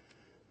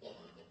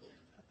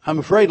 I'm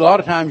afraid a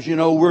lot of times,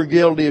 we're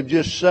guilty of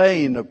just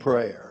saying a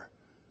prayer.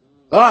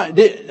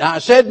 I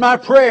said my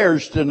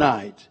prayers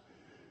tonight.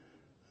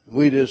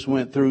 We just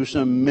went through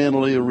some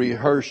mentally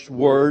rehearsed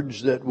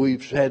words that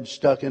we've had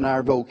stuck in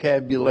our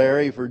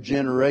vocabulary for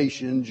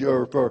generations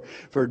or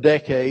for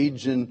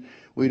decades, and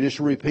we just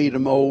repeat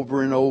them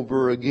over and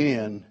over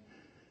again.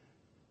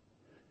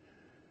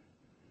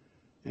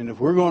 And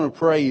if we're going to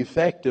pray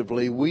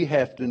effectively, we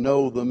have to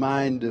know the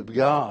mind of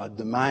God,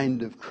 the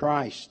mind of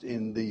Christ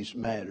in these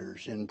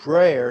matters. In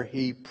prayer,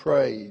 he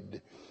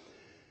prayed.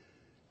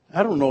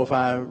 I don't know if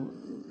I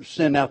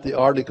sent out the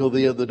article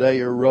the other day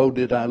or wrote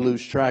it. I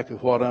lose track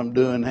of what I'm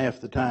doing half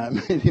the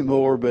time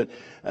anymore, but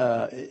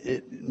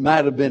it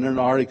might have been an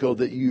article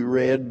that you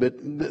read. But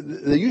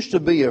there used to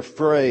be a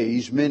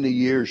phrase many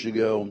years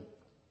ago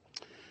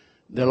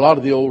that a lot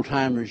of the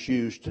old-timers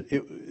used,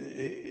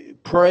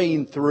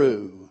 praying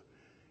through.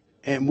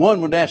 And one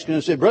would ask him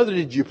and say, brother,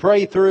 did you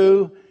pray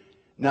through?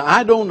 Now,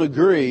 I don't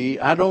agree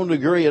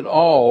at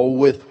all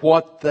with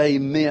what they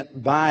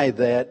meant by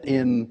that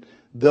in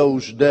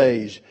those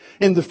days.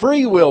 In the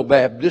Free Will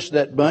Baptist,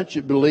 that bunch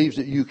that believes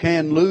that you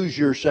can lose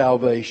your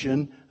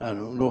salvation, I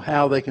don't know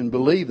how they can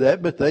believe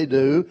that, but they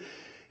do.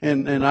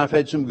 And I've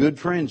had some good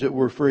friends that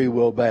were Free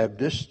Will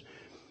Baptists.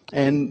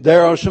 And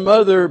there are some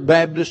other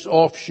Baptist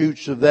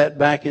offshoots of that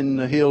back in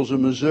the hills of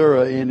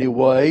Missouri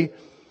anyway.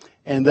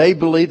 And they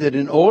believe that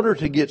in order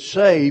to get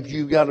saved,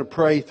 you've got to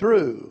pray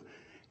through.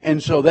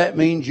 And so that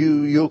means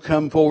you'll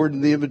come forward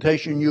in the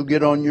invitation, you'll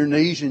get on your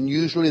knees, and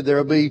usually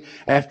there'll be,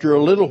 after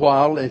a little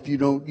while, if you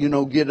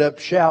don't, get up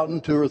shouting,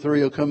 2 or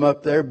 3 will come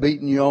up there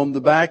beating you on the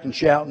back and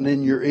shouting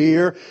in your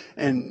ear.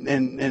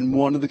 And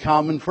one of the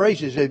common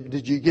phrases is,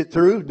 did you get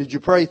through? Did you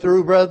pray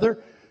through,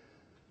 brother?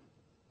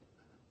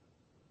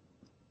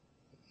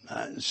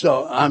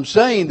 So I'm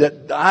saying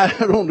that I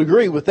don't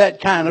agree with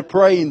that kind of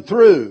praying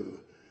through.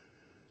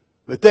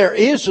 But there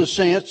is a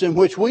sense in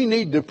which we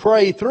need to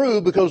pray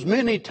through, because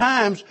many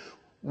times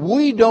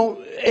we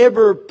don't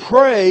ever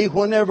pray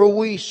whenever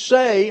we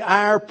say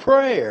our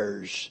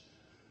prayers.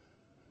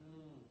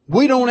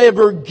 We don't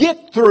ever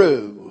get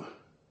through,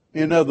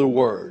 in other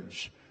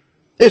words.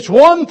 It's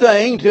one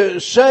thing to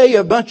say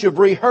a bunch of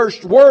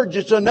rehearsed words.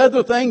 It's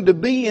another thing to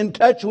be in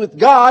touch with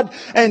God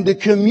and to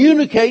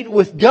communicate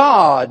with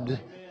God.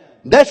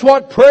 That's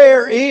what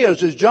prayer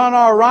is. As John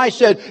R. Rice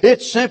said,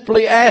 it's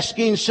simply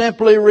asking,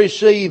 simply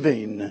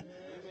receiving.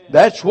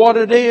 That's what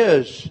it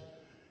is.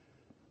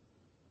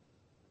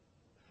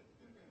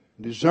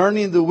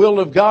 Discerning the will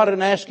of God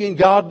and asking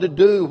God to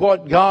do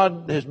what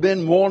God has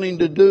been wanting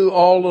to do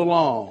all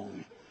along.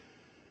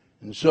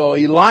 And so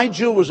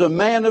Elijah was a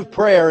man of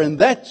prayer, and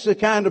that's the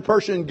kind of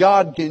person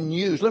God can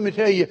use. Let me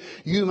tell you,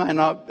 you might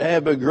not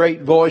have a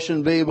great voice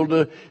and be able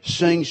to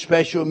sing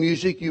special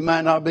music. You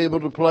might not be able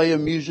to play a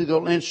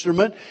musical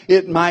instrument.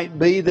 It might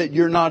be that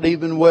you're not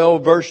even well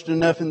versed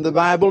enough in the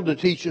Bible to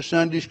teach a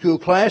Sunday school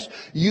class.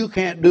 You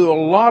can't do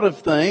a lot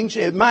of things.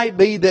 It might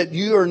be that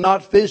you are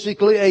not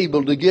physically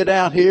able to get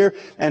out here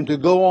and to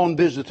go on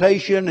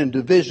visitation and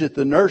to visit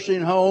the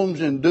nursing homes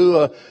and do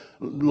a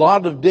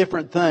lot of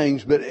different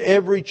things, but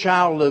every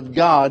child of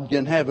God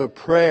can have a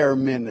prayer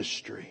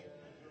ministry.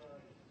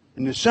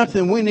 And it's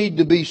something we need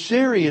to be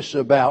serious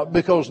about,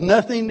 because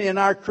nothing in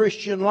our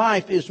Christian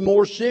life is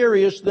more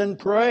serious than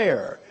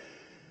prayer.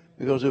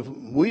 Because if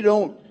we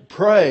don't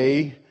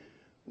pray,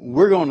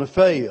 we're going to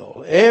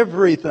fail.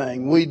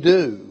 Everything we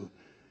do,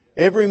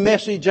 every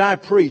message I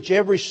preach,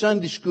 every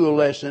Sunday school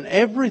lesson,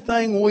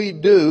 everything we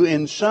do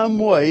in some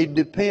way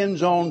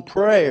depends on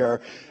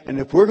prayer. And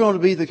if we're going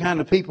to be the kind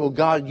of people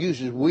God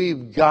uses,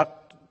 we've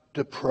got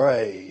to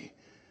pray.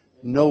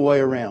 No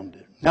way around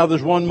it. Now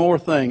there's one more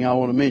thing I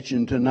want to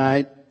mention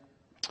tonight,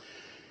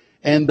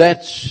 and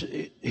that's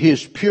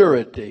his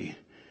purity.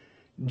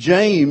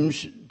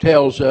 James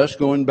tells us,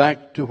 going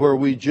back to where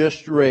we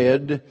just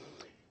read,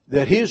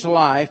 that his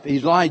life,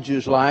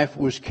 Elijah's life,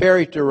 was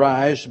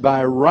characterized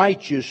by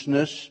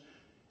righteousness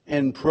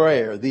and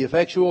prayer. The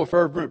effectual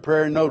fervent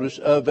prayer, notice,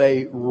 of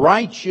a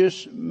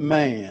righteous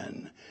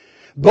man.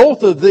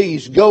 Both of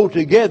these go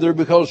together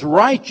because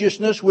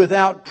righteousness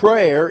without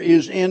prayer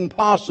is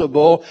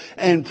impossible,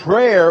 and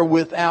prayer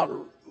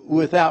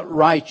without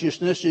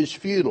righteousness is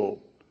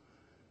futile.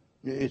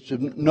 It's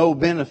of no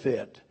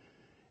benefit.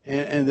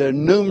 And there are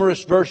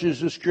numerous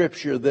verses of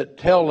Scripture that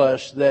tell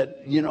us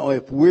that,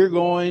 if we're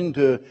going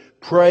to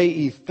pray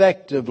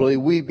effectively,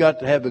 we've got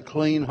to have a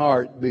clean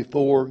heart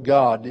before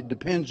God. It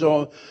depends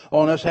on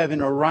us having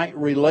a right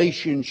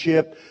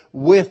relationship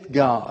with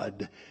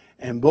God.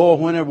 And boy,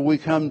 whenever we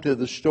come to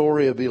the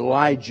story of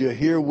Elijah,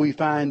 here we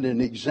find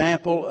an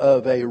example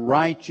of a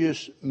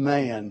righteous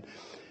man.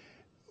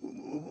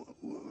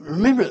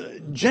 Remember,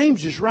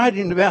 James is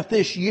writing about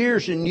this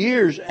years and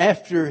years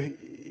after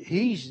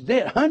he's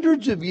dead,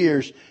 hundreds of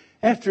years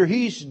after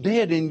he's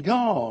dead and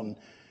gone.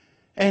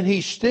 And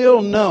he's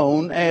still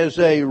known as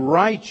a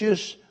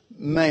righteous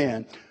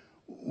man.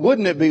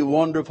 Wouldn't it be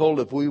wonderful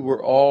if we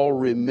were all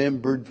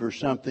remembered for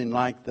something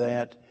like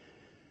that?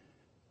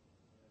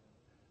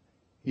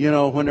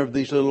 Whenever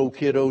these little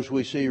kiddos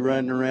we see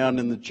running around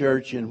in the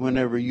church, and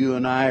whenever you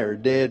and I are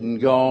dead and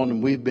gone,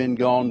 and we've been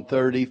gone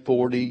 30,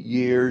 40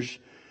 years,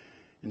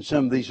 and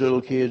some of these little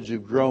kids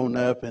have grown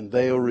up, and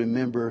they'll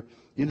remember,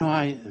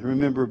 I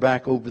remember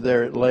back over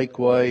there at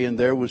Lakeway, and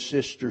there was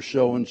Sister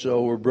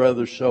so-and-so or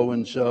Brother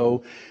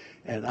so-and-so,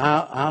 and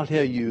I'll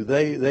tell you,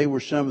 they were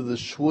some of the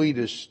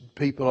sweetest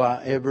people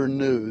I ever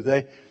knew.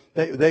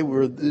 They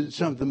were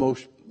some of the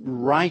most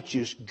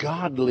righteous,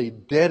 godly,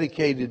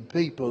 dedicated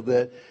people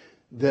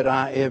that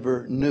I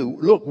ever knew.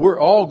 Look, we're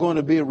all going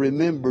to be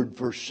remembered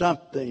for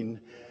something,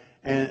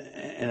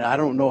 and I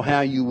don't know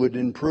how you would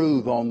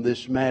improve on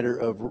this matter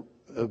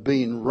of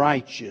being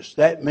righteous.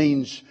 That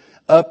means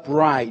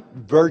upright,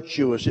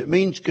 virtuous. It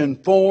means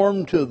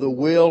conform to the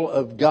will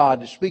of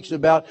God. It speaks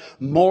about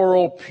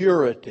moral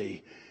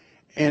purity,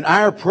 and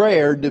our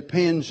prayer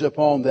depends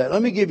upon that.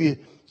 Let me give you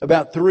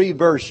about 3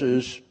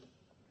 verses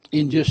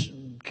in just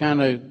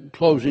kind of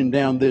closing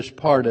down this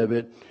part of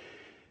it.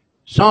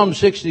 Psalm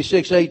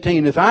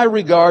 66:18, if I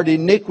regard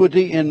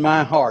iniquity in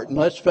my heart, and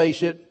let's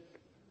face it,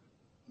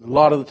 a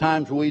lot of the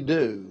times we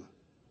do.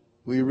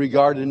 We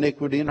regard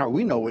iniquity in our heart.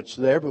 We know it's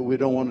there, but we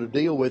don't want to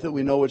deal with it.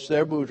 We know it's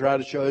there, but we try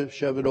to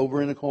shove it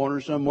over in a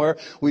corner somewhere.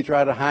 We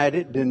try to hide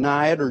it,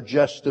 deny it, or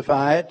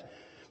justify it.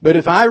 But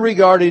if I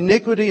regard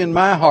iniquity in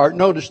my heart,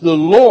 notice, the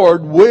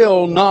Lord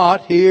will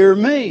not hear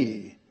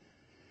me.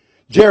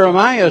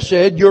 Jeremiah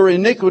said, your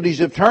iniquities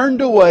have turned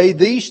away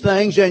these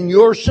things, and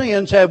your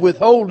sins have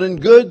withholden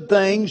good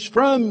things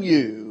from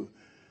you.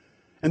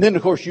 And then,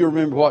 of course, you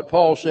remember what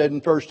Paul said in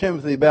 1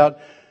 Timothy about,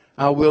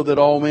 I will that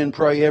all men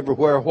pray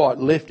everywhere, what?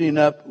 Lifting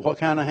up what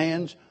kind of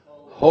hands?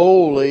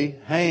 Holy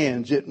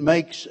hands. It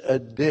makes a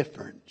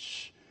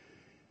difference.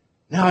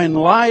 Now, in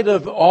light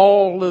of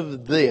all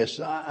of this,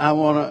 I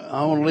want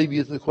to leave you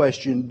with the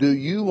question, do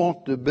you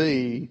want to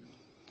be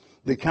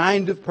the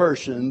kind of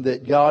person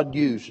that God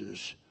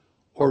uses?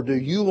 Or do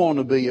you want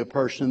to be a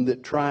person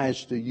that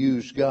tries to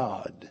use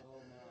God?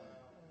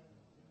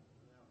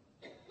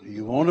 Do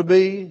you want to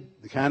be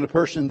the kind of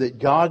person that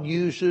God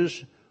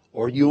uses?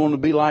 Or you want to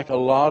be like a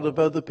lot of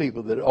other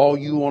people that all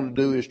you want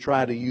to do is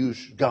try to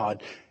use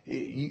God?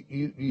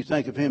 You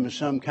think of Him as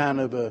some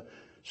kind of a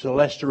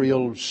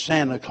celestial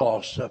Santa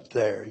Claus up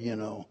there,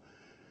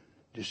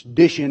 just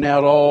dishing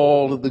out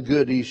all of the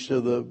goodies to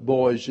the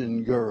boys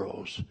and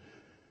girls.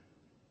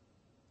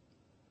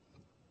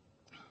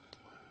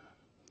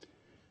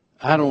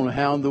 I don't know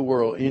how in the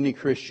world any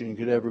Christian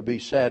could ever be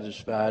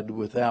satisfied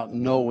without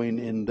knowing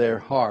in their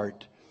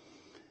heart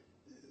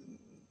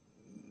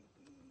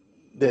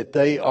that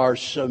they are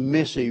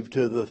submissive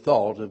to the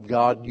thought of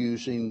God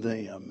using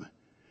them.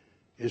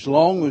 As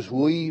long as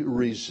we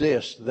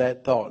resist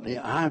that thought,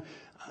 I'm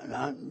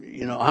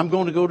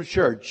going to go to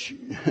church.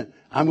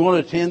 I'm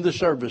going to attend the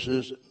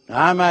services.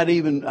 I might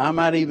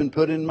even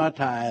put in my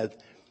tithe,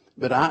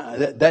 but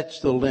that's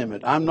the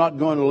limit. I'm not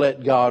going to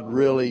let God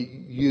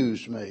really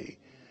use me.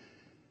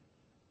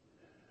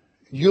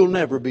 You'll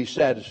never be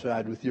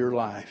satisfied with your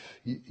life.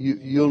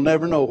 You'll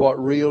never know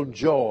what real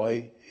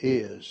joy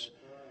is.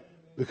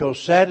 Because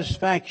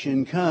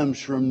satisfaction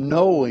comes from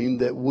knowing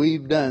that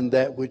we've done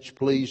that which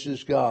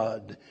pleases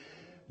God.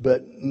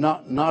 But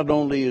not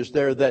only is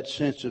there that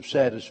sense of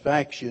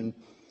satisfaction,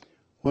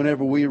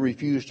 whenever we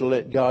refuse to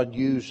let God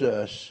use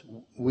us,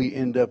 we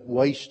end up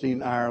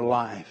wasting our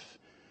life.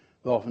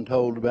 I've often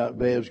told about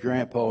Bev's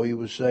grandpa. He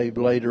was saved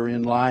later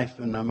in life,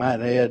 and I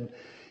might add,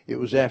 it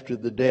was after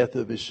the death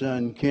of his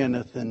son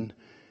Kenneth, and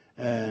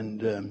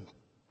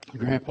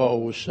Grandpa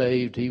was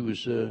saved. He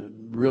was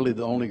really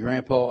the only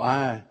grandpa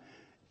I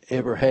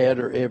ever had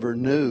or ever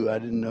knew. I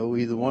didn't know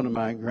either one of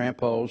my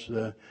grandpas.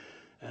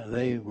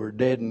 They were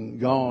dead and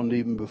gone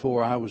even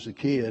before I was a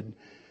kid.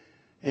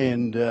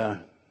 And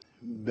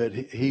but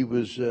he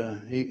was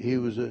a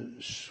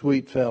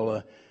sweet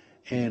fella,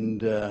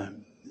 and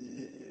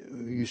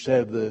we used to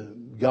have the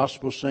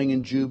gospel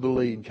singing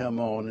Jubilee come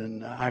on,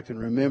 and I can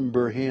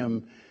remember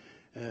him.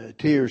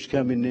 Tears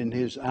coming in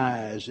his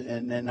eyes,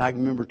 and I can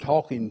remember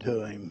talking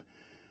to him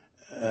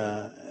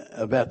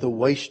about the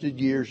wasted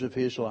years of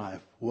his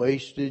life.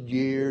 Wasted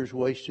years,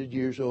 wasted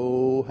years.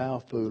 Oh, how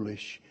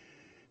foolish.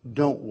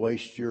 Don't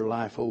waste your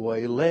life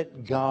away.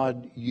 Let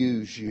God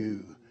use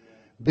you.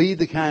 Be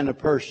the kind of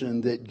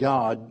person that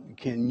God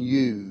can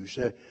use.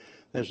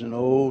 There's an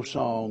old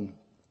song,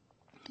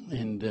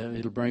 and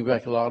it'll bring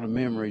back a lot of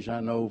memories,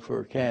 I know,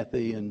 for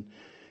Kathy and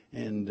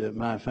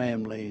my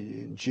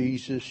family.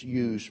 Jesus,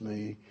 use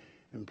me.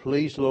 And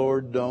please,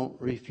 Lord, don't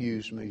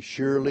refuse me.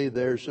 Surely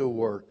there's a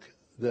work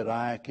that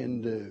I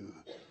can do.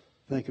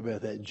 Think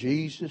about that.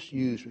 Jesus,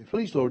 use me.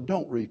 Please, Lord,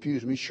 don't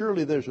refuse me.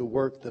 Surely there's a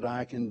work that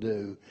I can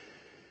do.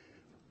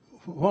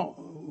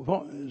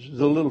 What is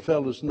the little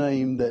fellow's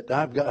name that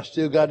I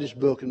still got his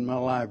book in my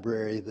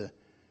library,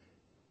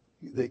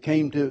 that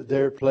came to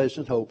their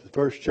Pleasant Hope, the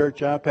first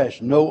church I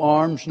pastored. No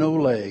arms, no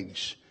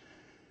legs.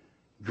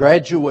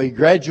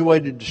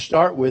 Graduated to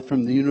start with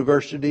from the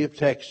University of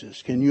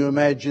Texas. Can you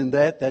imagine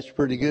that? That's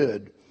pretty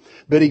good.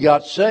 But he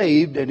got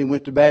saved and he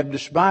went to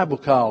Baptist Bible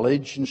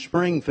College in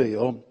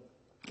Springfield,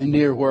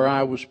 near where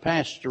I was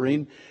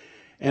pastoring,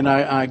 and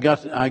I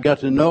got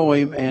to know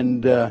him,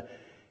 and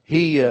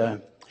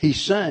he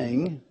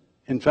sang.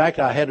 In fact,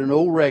 I had an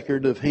old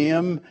record of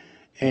him,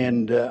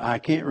 and I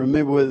can't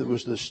remember whether it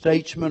was the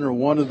Statesman or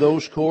one of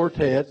those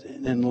quartets,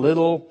 and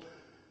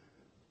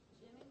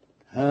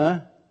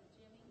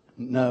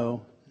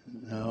No,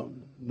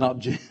 not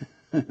Jim.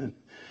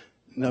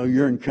 No,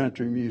 you're in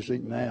country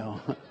music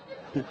now.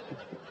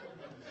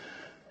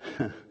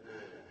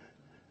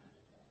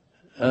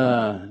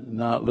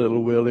 Not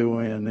Little Willie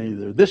Wynn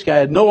either. This guy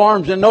had no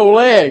arms and no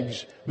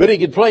legs, but he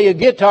could play a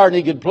guitar and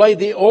he could play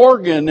the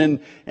organ.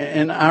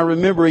 And I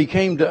remember he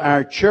came to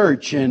our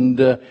church and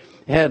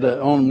had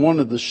on one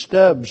of the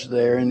stubs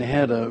there, and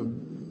had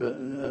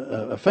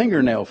a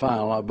fingernail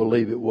file, I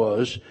believe it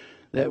was,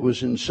 that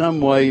was in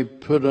some way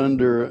put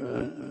under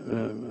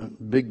a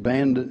big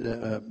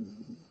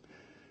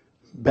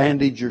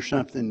bandage or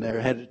something there.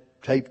 Had it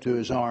taped to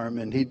his arm,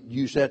 and he'd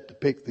use that to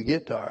pick the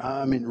guitar.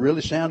 I mean, it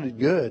really sounded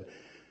good.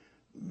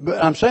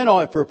 But I'm saying all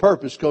that for a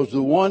purpose, because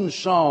the one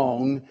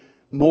song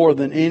more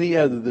than any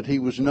other that he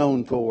was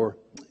known for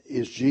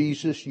is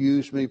Jesus,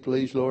 use me,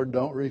 please, Lord,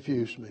 don't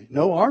refuse me.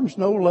 No arms,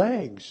 no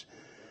legs.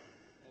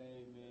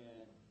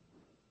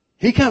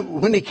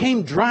 When he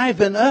came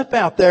driving up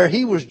out there,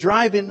 he was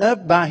driving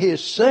up by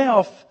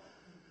himself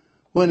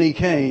when he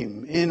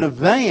came in a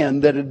van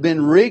that had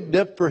been rigged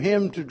up for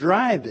him to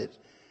drive it.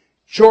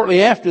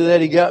 Shortly after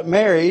that, he got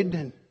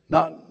married.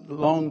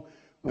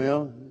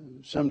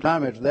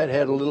 Sometime after that,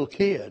 had a little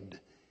kid.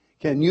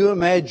 Can you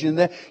imagine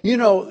that? You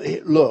know,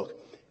 look,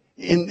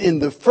 in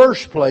the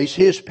first place,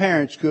 his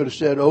parents could have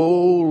said,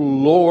 "Oh,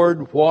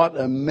 Lord, what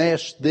a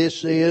mess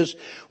this is.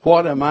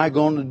 What am I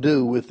going to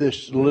do with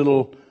this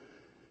little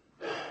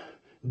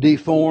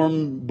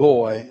deformed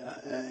boy?"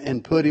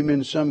 and put him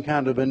in some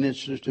kind of an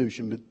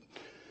institution. But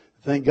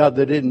thank God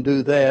they didn't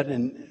do that.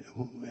 And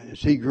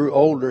as he grew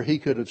older, he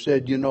could have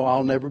said,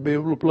 "I'll never be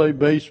able to play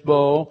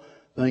baseball.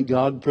 Thank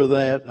God for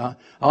that.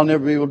 I'll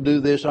never be able to do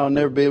this. I'll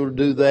never be able to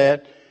do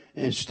that."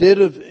 Instead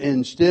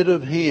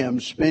of him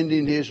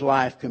spending his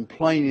life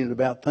complaining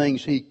about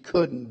things he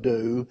couldn't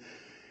do,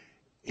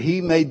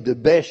 he made the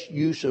best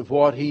use of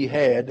what he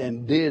had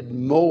and did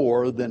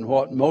more than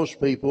what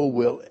most people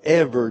will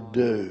ever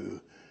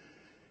do.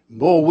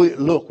 Boy,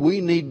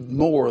 we need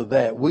more of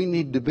that. We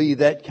need to be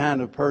that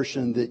kind of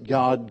person that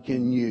God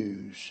can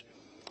use.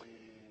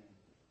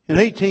 In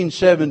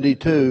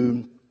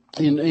 1872,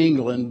 in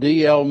England,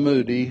 D.L.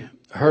 Moody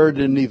heard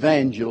an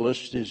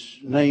evangelist. His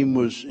name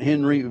was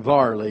Henry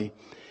Varley.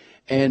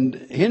 And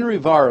Henry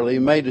Varley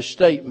made a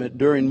statement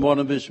during one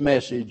of his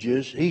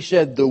messages. He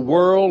said, "The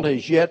world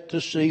has yet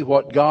to see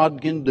what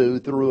God can do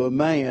through a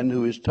man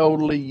who is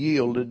totally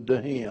yielded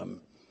to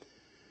Him."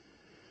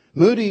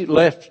 Moody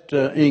left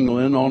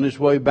England on his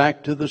way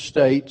back to the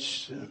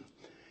States,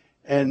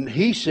 and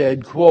he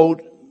said,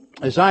 quote,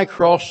 "As I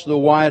crossed the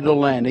wide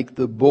Atlantic,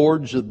 the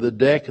boards of the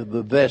deck of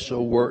the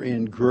vessel were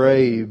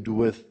engraved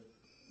with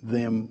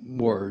them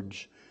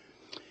words.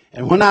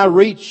 And when I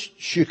reached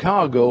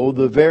Chicago,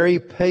 the very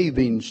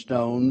paving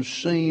stones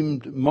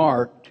seemed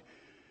marked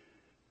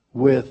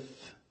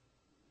with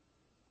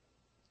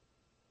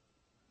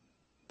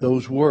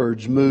those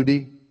words,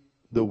 Moody,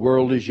 the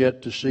world is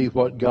yet to see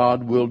what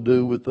God will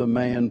do with a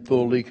man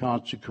fully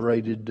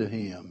consecrated to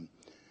Him."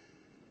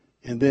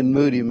 And then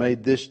Moody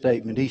made this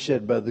statement. He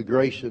said, "By the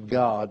grace of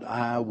God,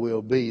 I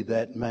will be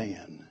that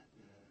man."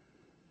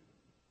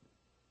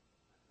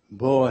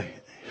 Boy,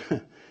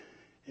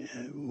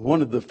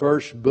 one of the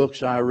first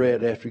books I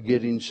read after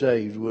getting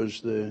saved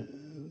was the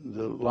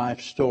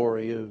life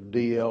story of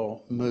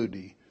D.L.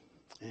 Moody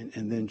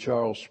and then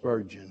Charles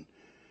Spurgeon.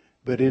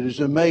 But it is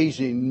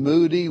amazing.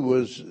 Moody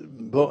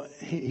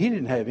he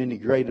didn't have any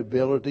great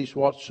abilities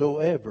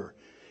whatsoever.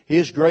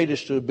 His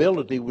greatest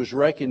ability was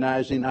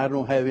recognizing, I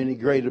don't have any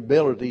great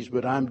abilities,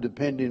 but I'm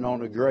depending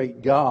on a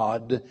great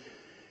God.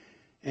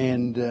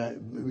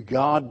 And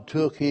God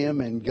took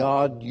him and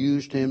God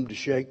used him to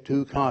shake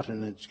 2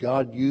 continents.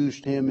 God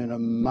used him in a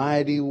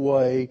mighty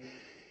way.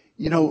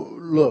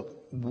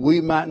 Look,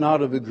 we might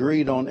not have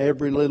agreed on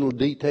every little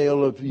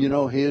detail of,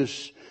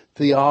 his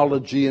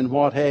theology and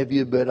what have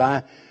you, but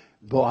I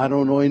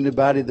don't know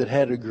anybody that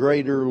had a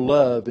greater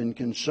love and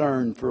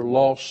concern for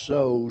lost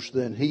souls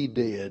than he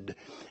did.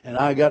 And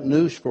I got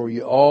news for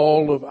you.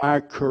 All of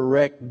our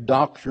correct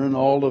doctrine,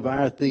 all of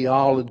our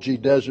theology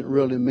doesn't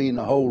really mean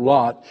a whole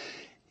lot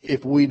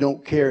if we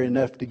don't care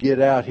enough to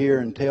get out here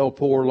and tell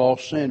poor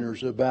lost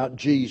sinners about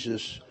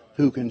Jesus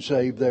who can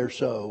save their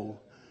soul.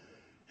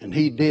 And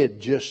he did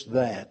just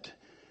that.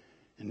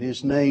 And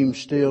his name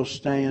still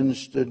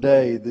stands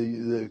today.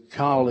 The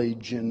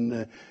college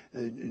and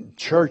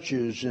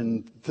churches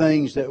and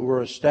things that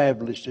were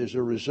established as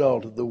a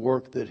result of the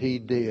work that he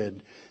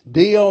did.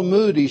 D.L.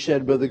 Moody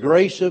said, by the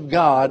grace of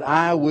God,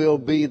 I will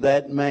be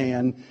that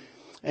man.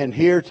 And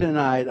here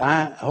tonight,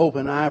 I hope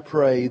and I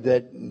pray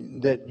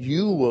that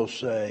you will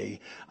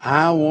say,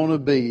 I want to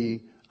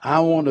be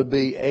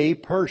a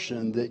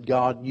person that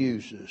God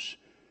uses.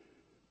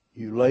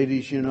 You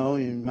ladies, you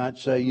might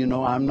say,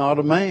 I'm not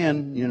a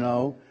man,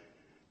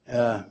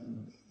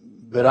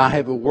 but I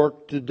have a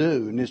work to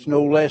do, and it's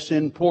no less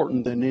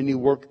important than any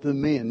work the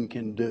men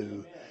can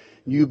do.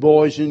 You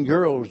boys and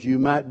girls, you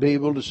might be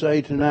able to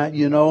say tonight,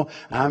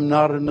 I'm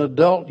not an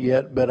adult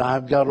yet, but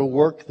I've got a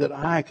work that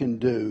I can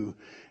do.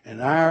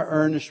 And our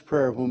earnest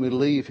prayer when we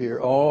leave here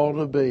ought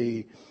to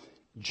be,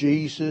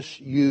 Jesus,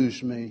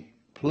 use me.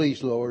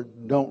 Please,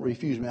 Lord, don't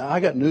refuse me. I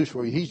got news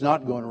for you. He's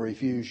not going to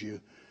refuse you.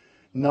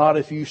 Not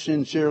if you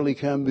sincerely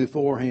come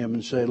before Him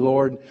and say,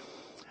 Lord,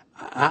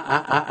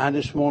 I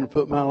just want to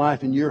put my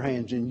life in your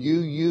hands and you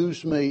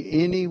use me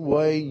any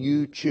way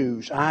you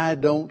choose. I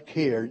don't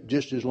care,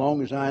 just as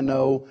long as I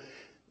know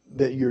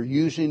that you're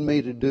using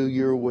me to do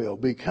your will.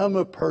 Become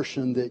a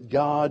person that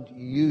God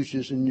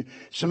uses. And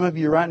some of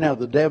you right now,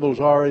 the devil's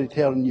already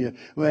telling you,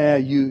 well,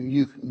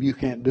 you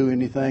can't do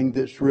anything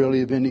that's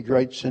really of any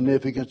great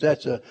significance.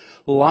 That's a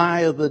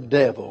lie of the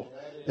devil.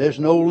 There's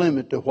no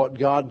limit to what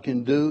God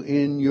can do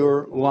in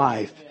your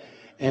life.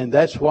 And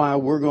that's why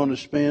we're going to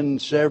spend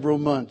several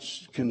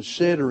months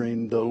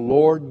considering the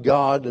Lord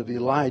God of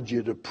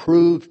Elijah to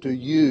prove to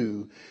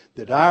you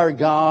that our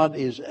God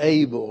is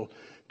able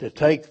to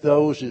take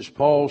those, as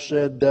Paul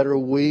said, that are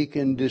weak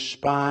and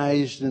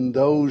despised and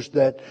those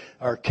that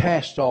are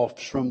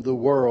cast-offs from the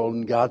world.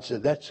 And God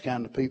said, that's the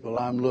kind of people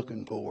I'm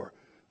looking for.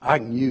 I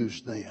can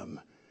use them.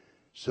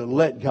 So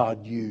let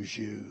God use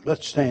you.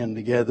 Let's stand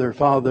together.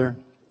 Father,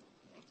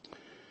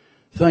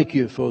 thank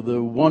you for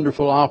the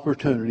wonderful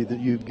opportunity that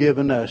you've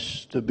given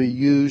us to be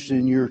used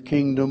in your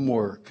kingdom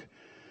work.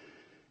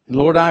 And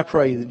Lord, I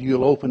pray that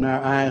you'll open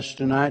our eyes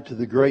tonight to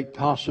the great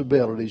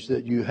possibilities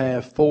that you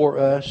have for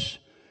us.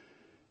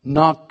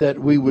 Not that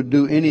we would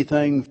do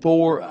anything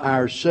for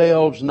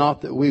ourselves, not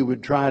that we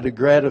would try to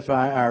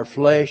gratify our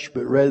flesh,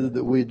 but rather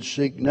that we'd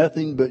seek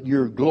nothing but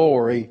your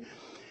glory,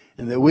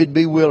 and that we'd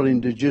be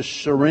willing to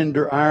just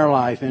surrender our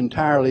life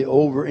entirely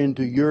over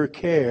into your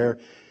care.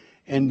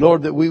 And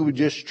Lord, that we would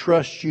just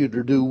trust you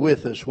to do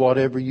with us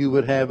whatever you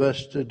would have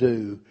us to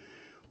do.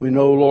 We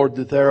know, Lord,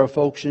 that there are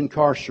folks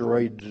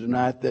incarcerated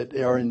tonight that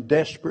are in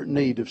desperate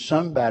need of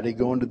somebody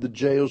going to the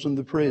jails and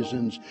the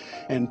prisons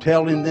and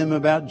telling them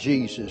about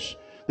Jesus.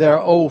 There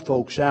are old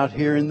folks out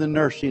here in the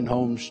nursing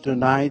homes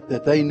tonight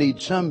that they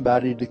need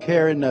somebody to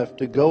care enough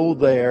to go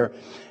there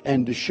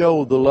and to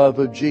show the love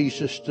of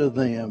Jesus to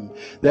them.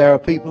 There are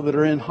people that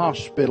are in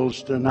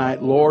hospitals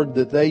tonight, Lord,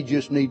 that they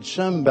just need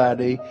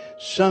somebody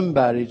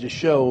to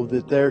show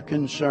that they're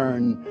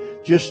concerned.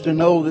 Just to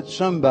know that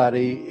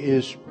somebody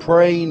is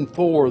praying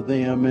for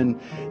them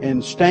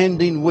and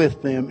standing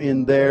with them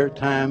in their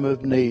time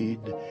of need.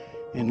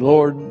 And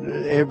Lord,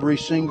 every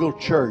single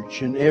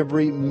church and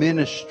every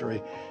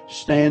ministry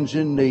stands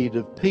in need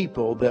of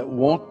people that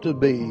want to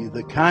be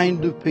the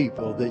kind of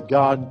people that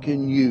God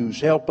can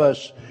use. Help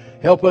us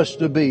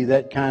to be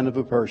that kind of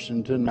a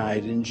person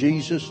tonight. In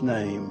Jesus'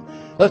 name,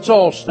 let's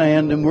all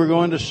stand and we're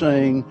going to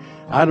sing,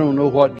 I don't know what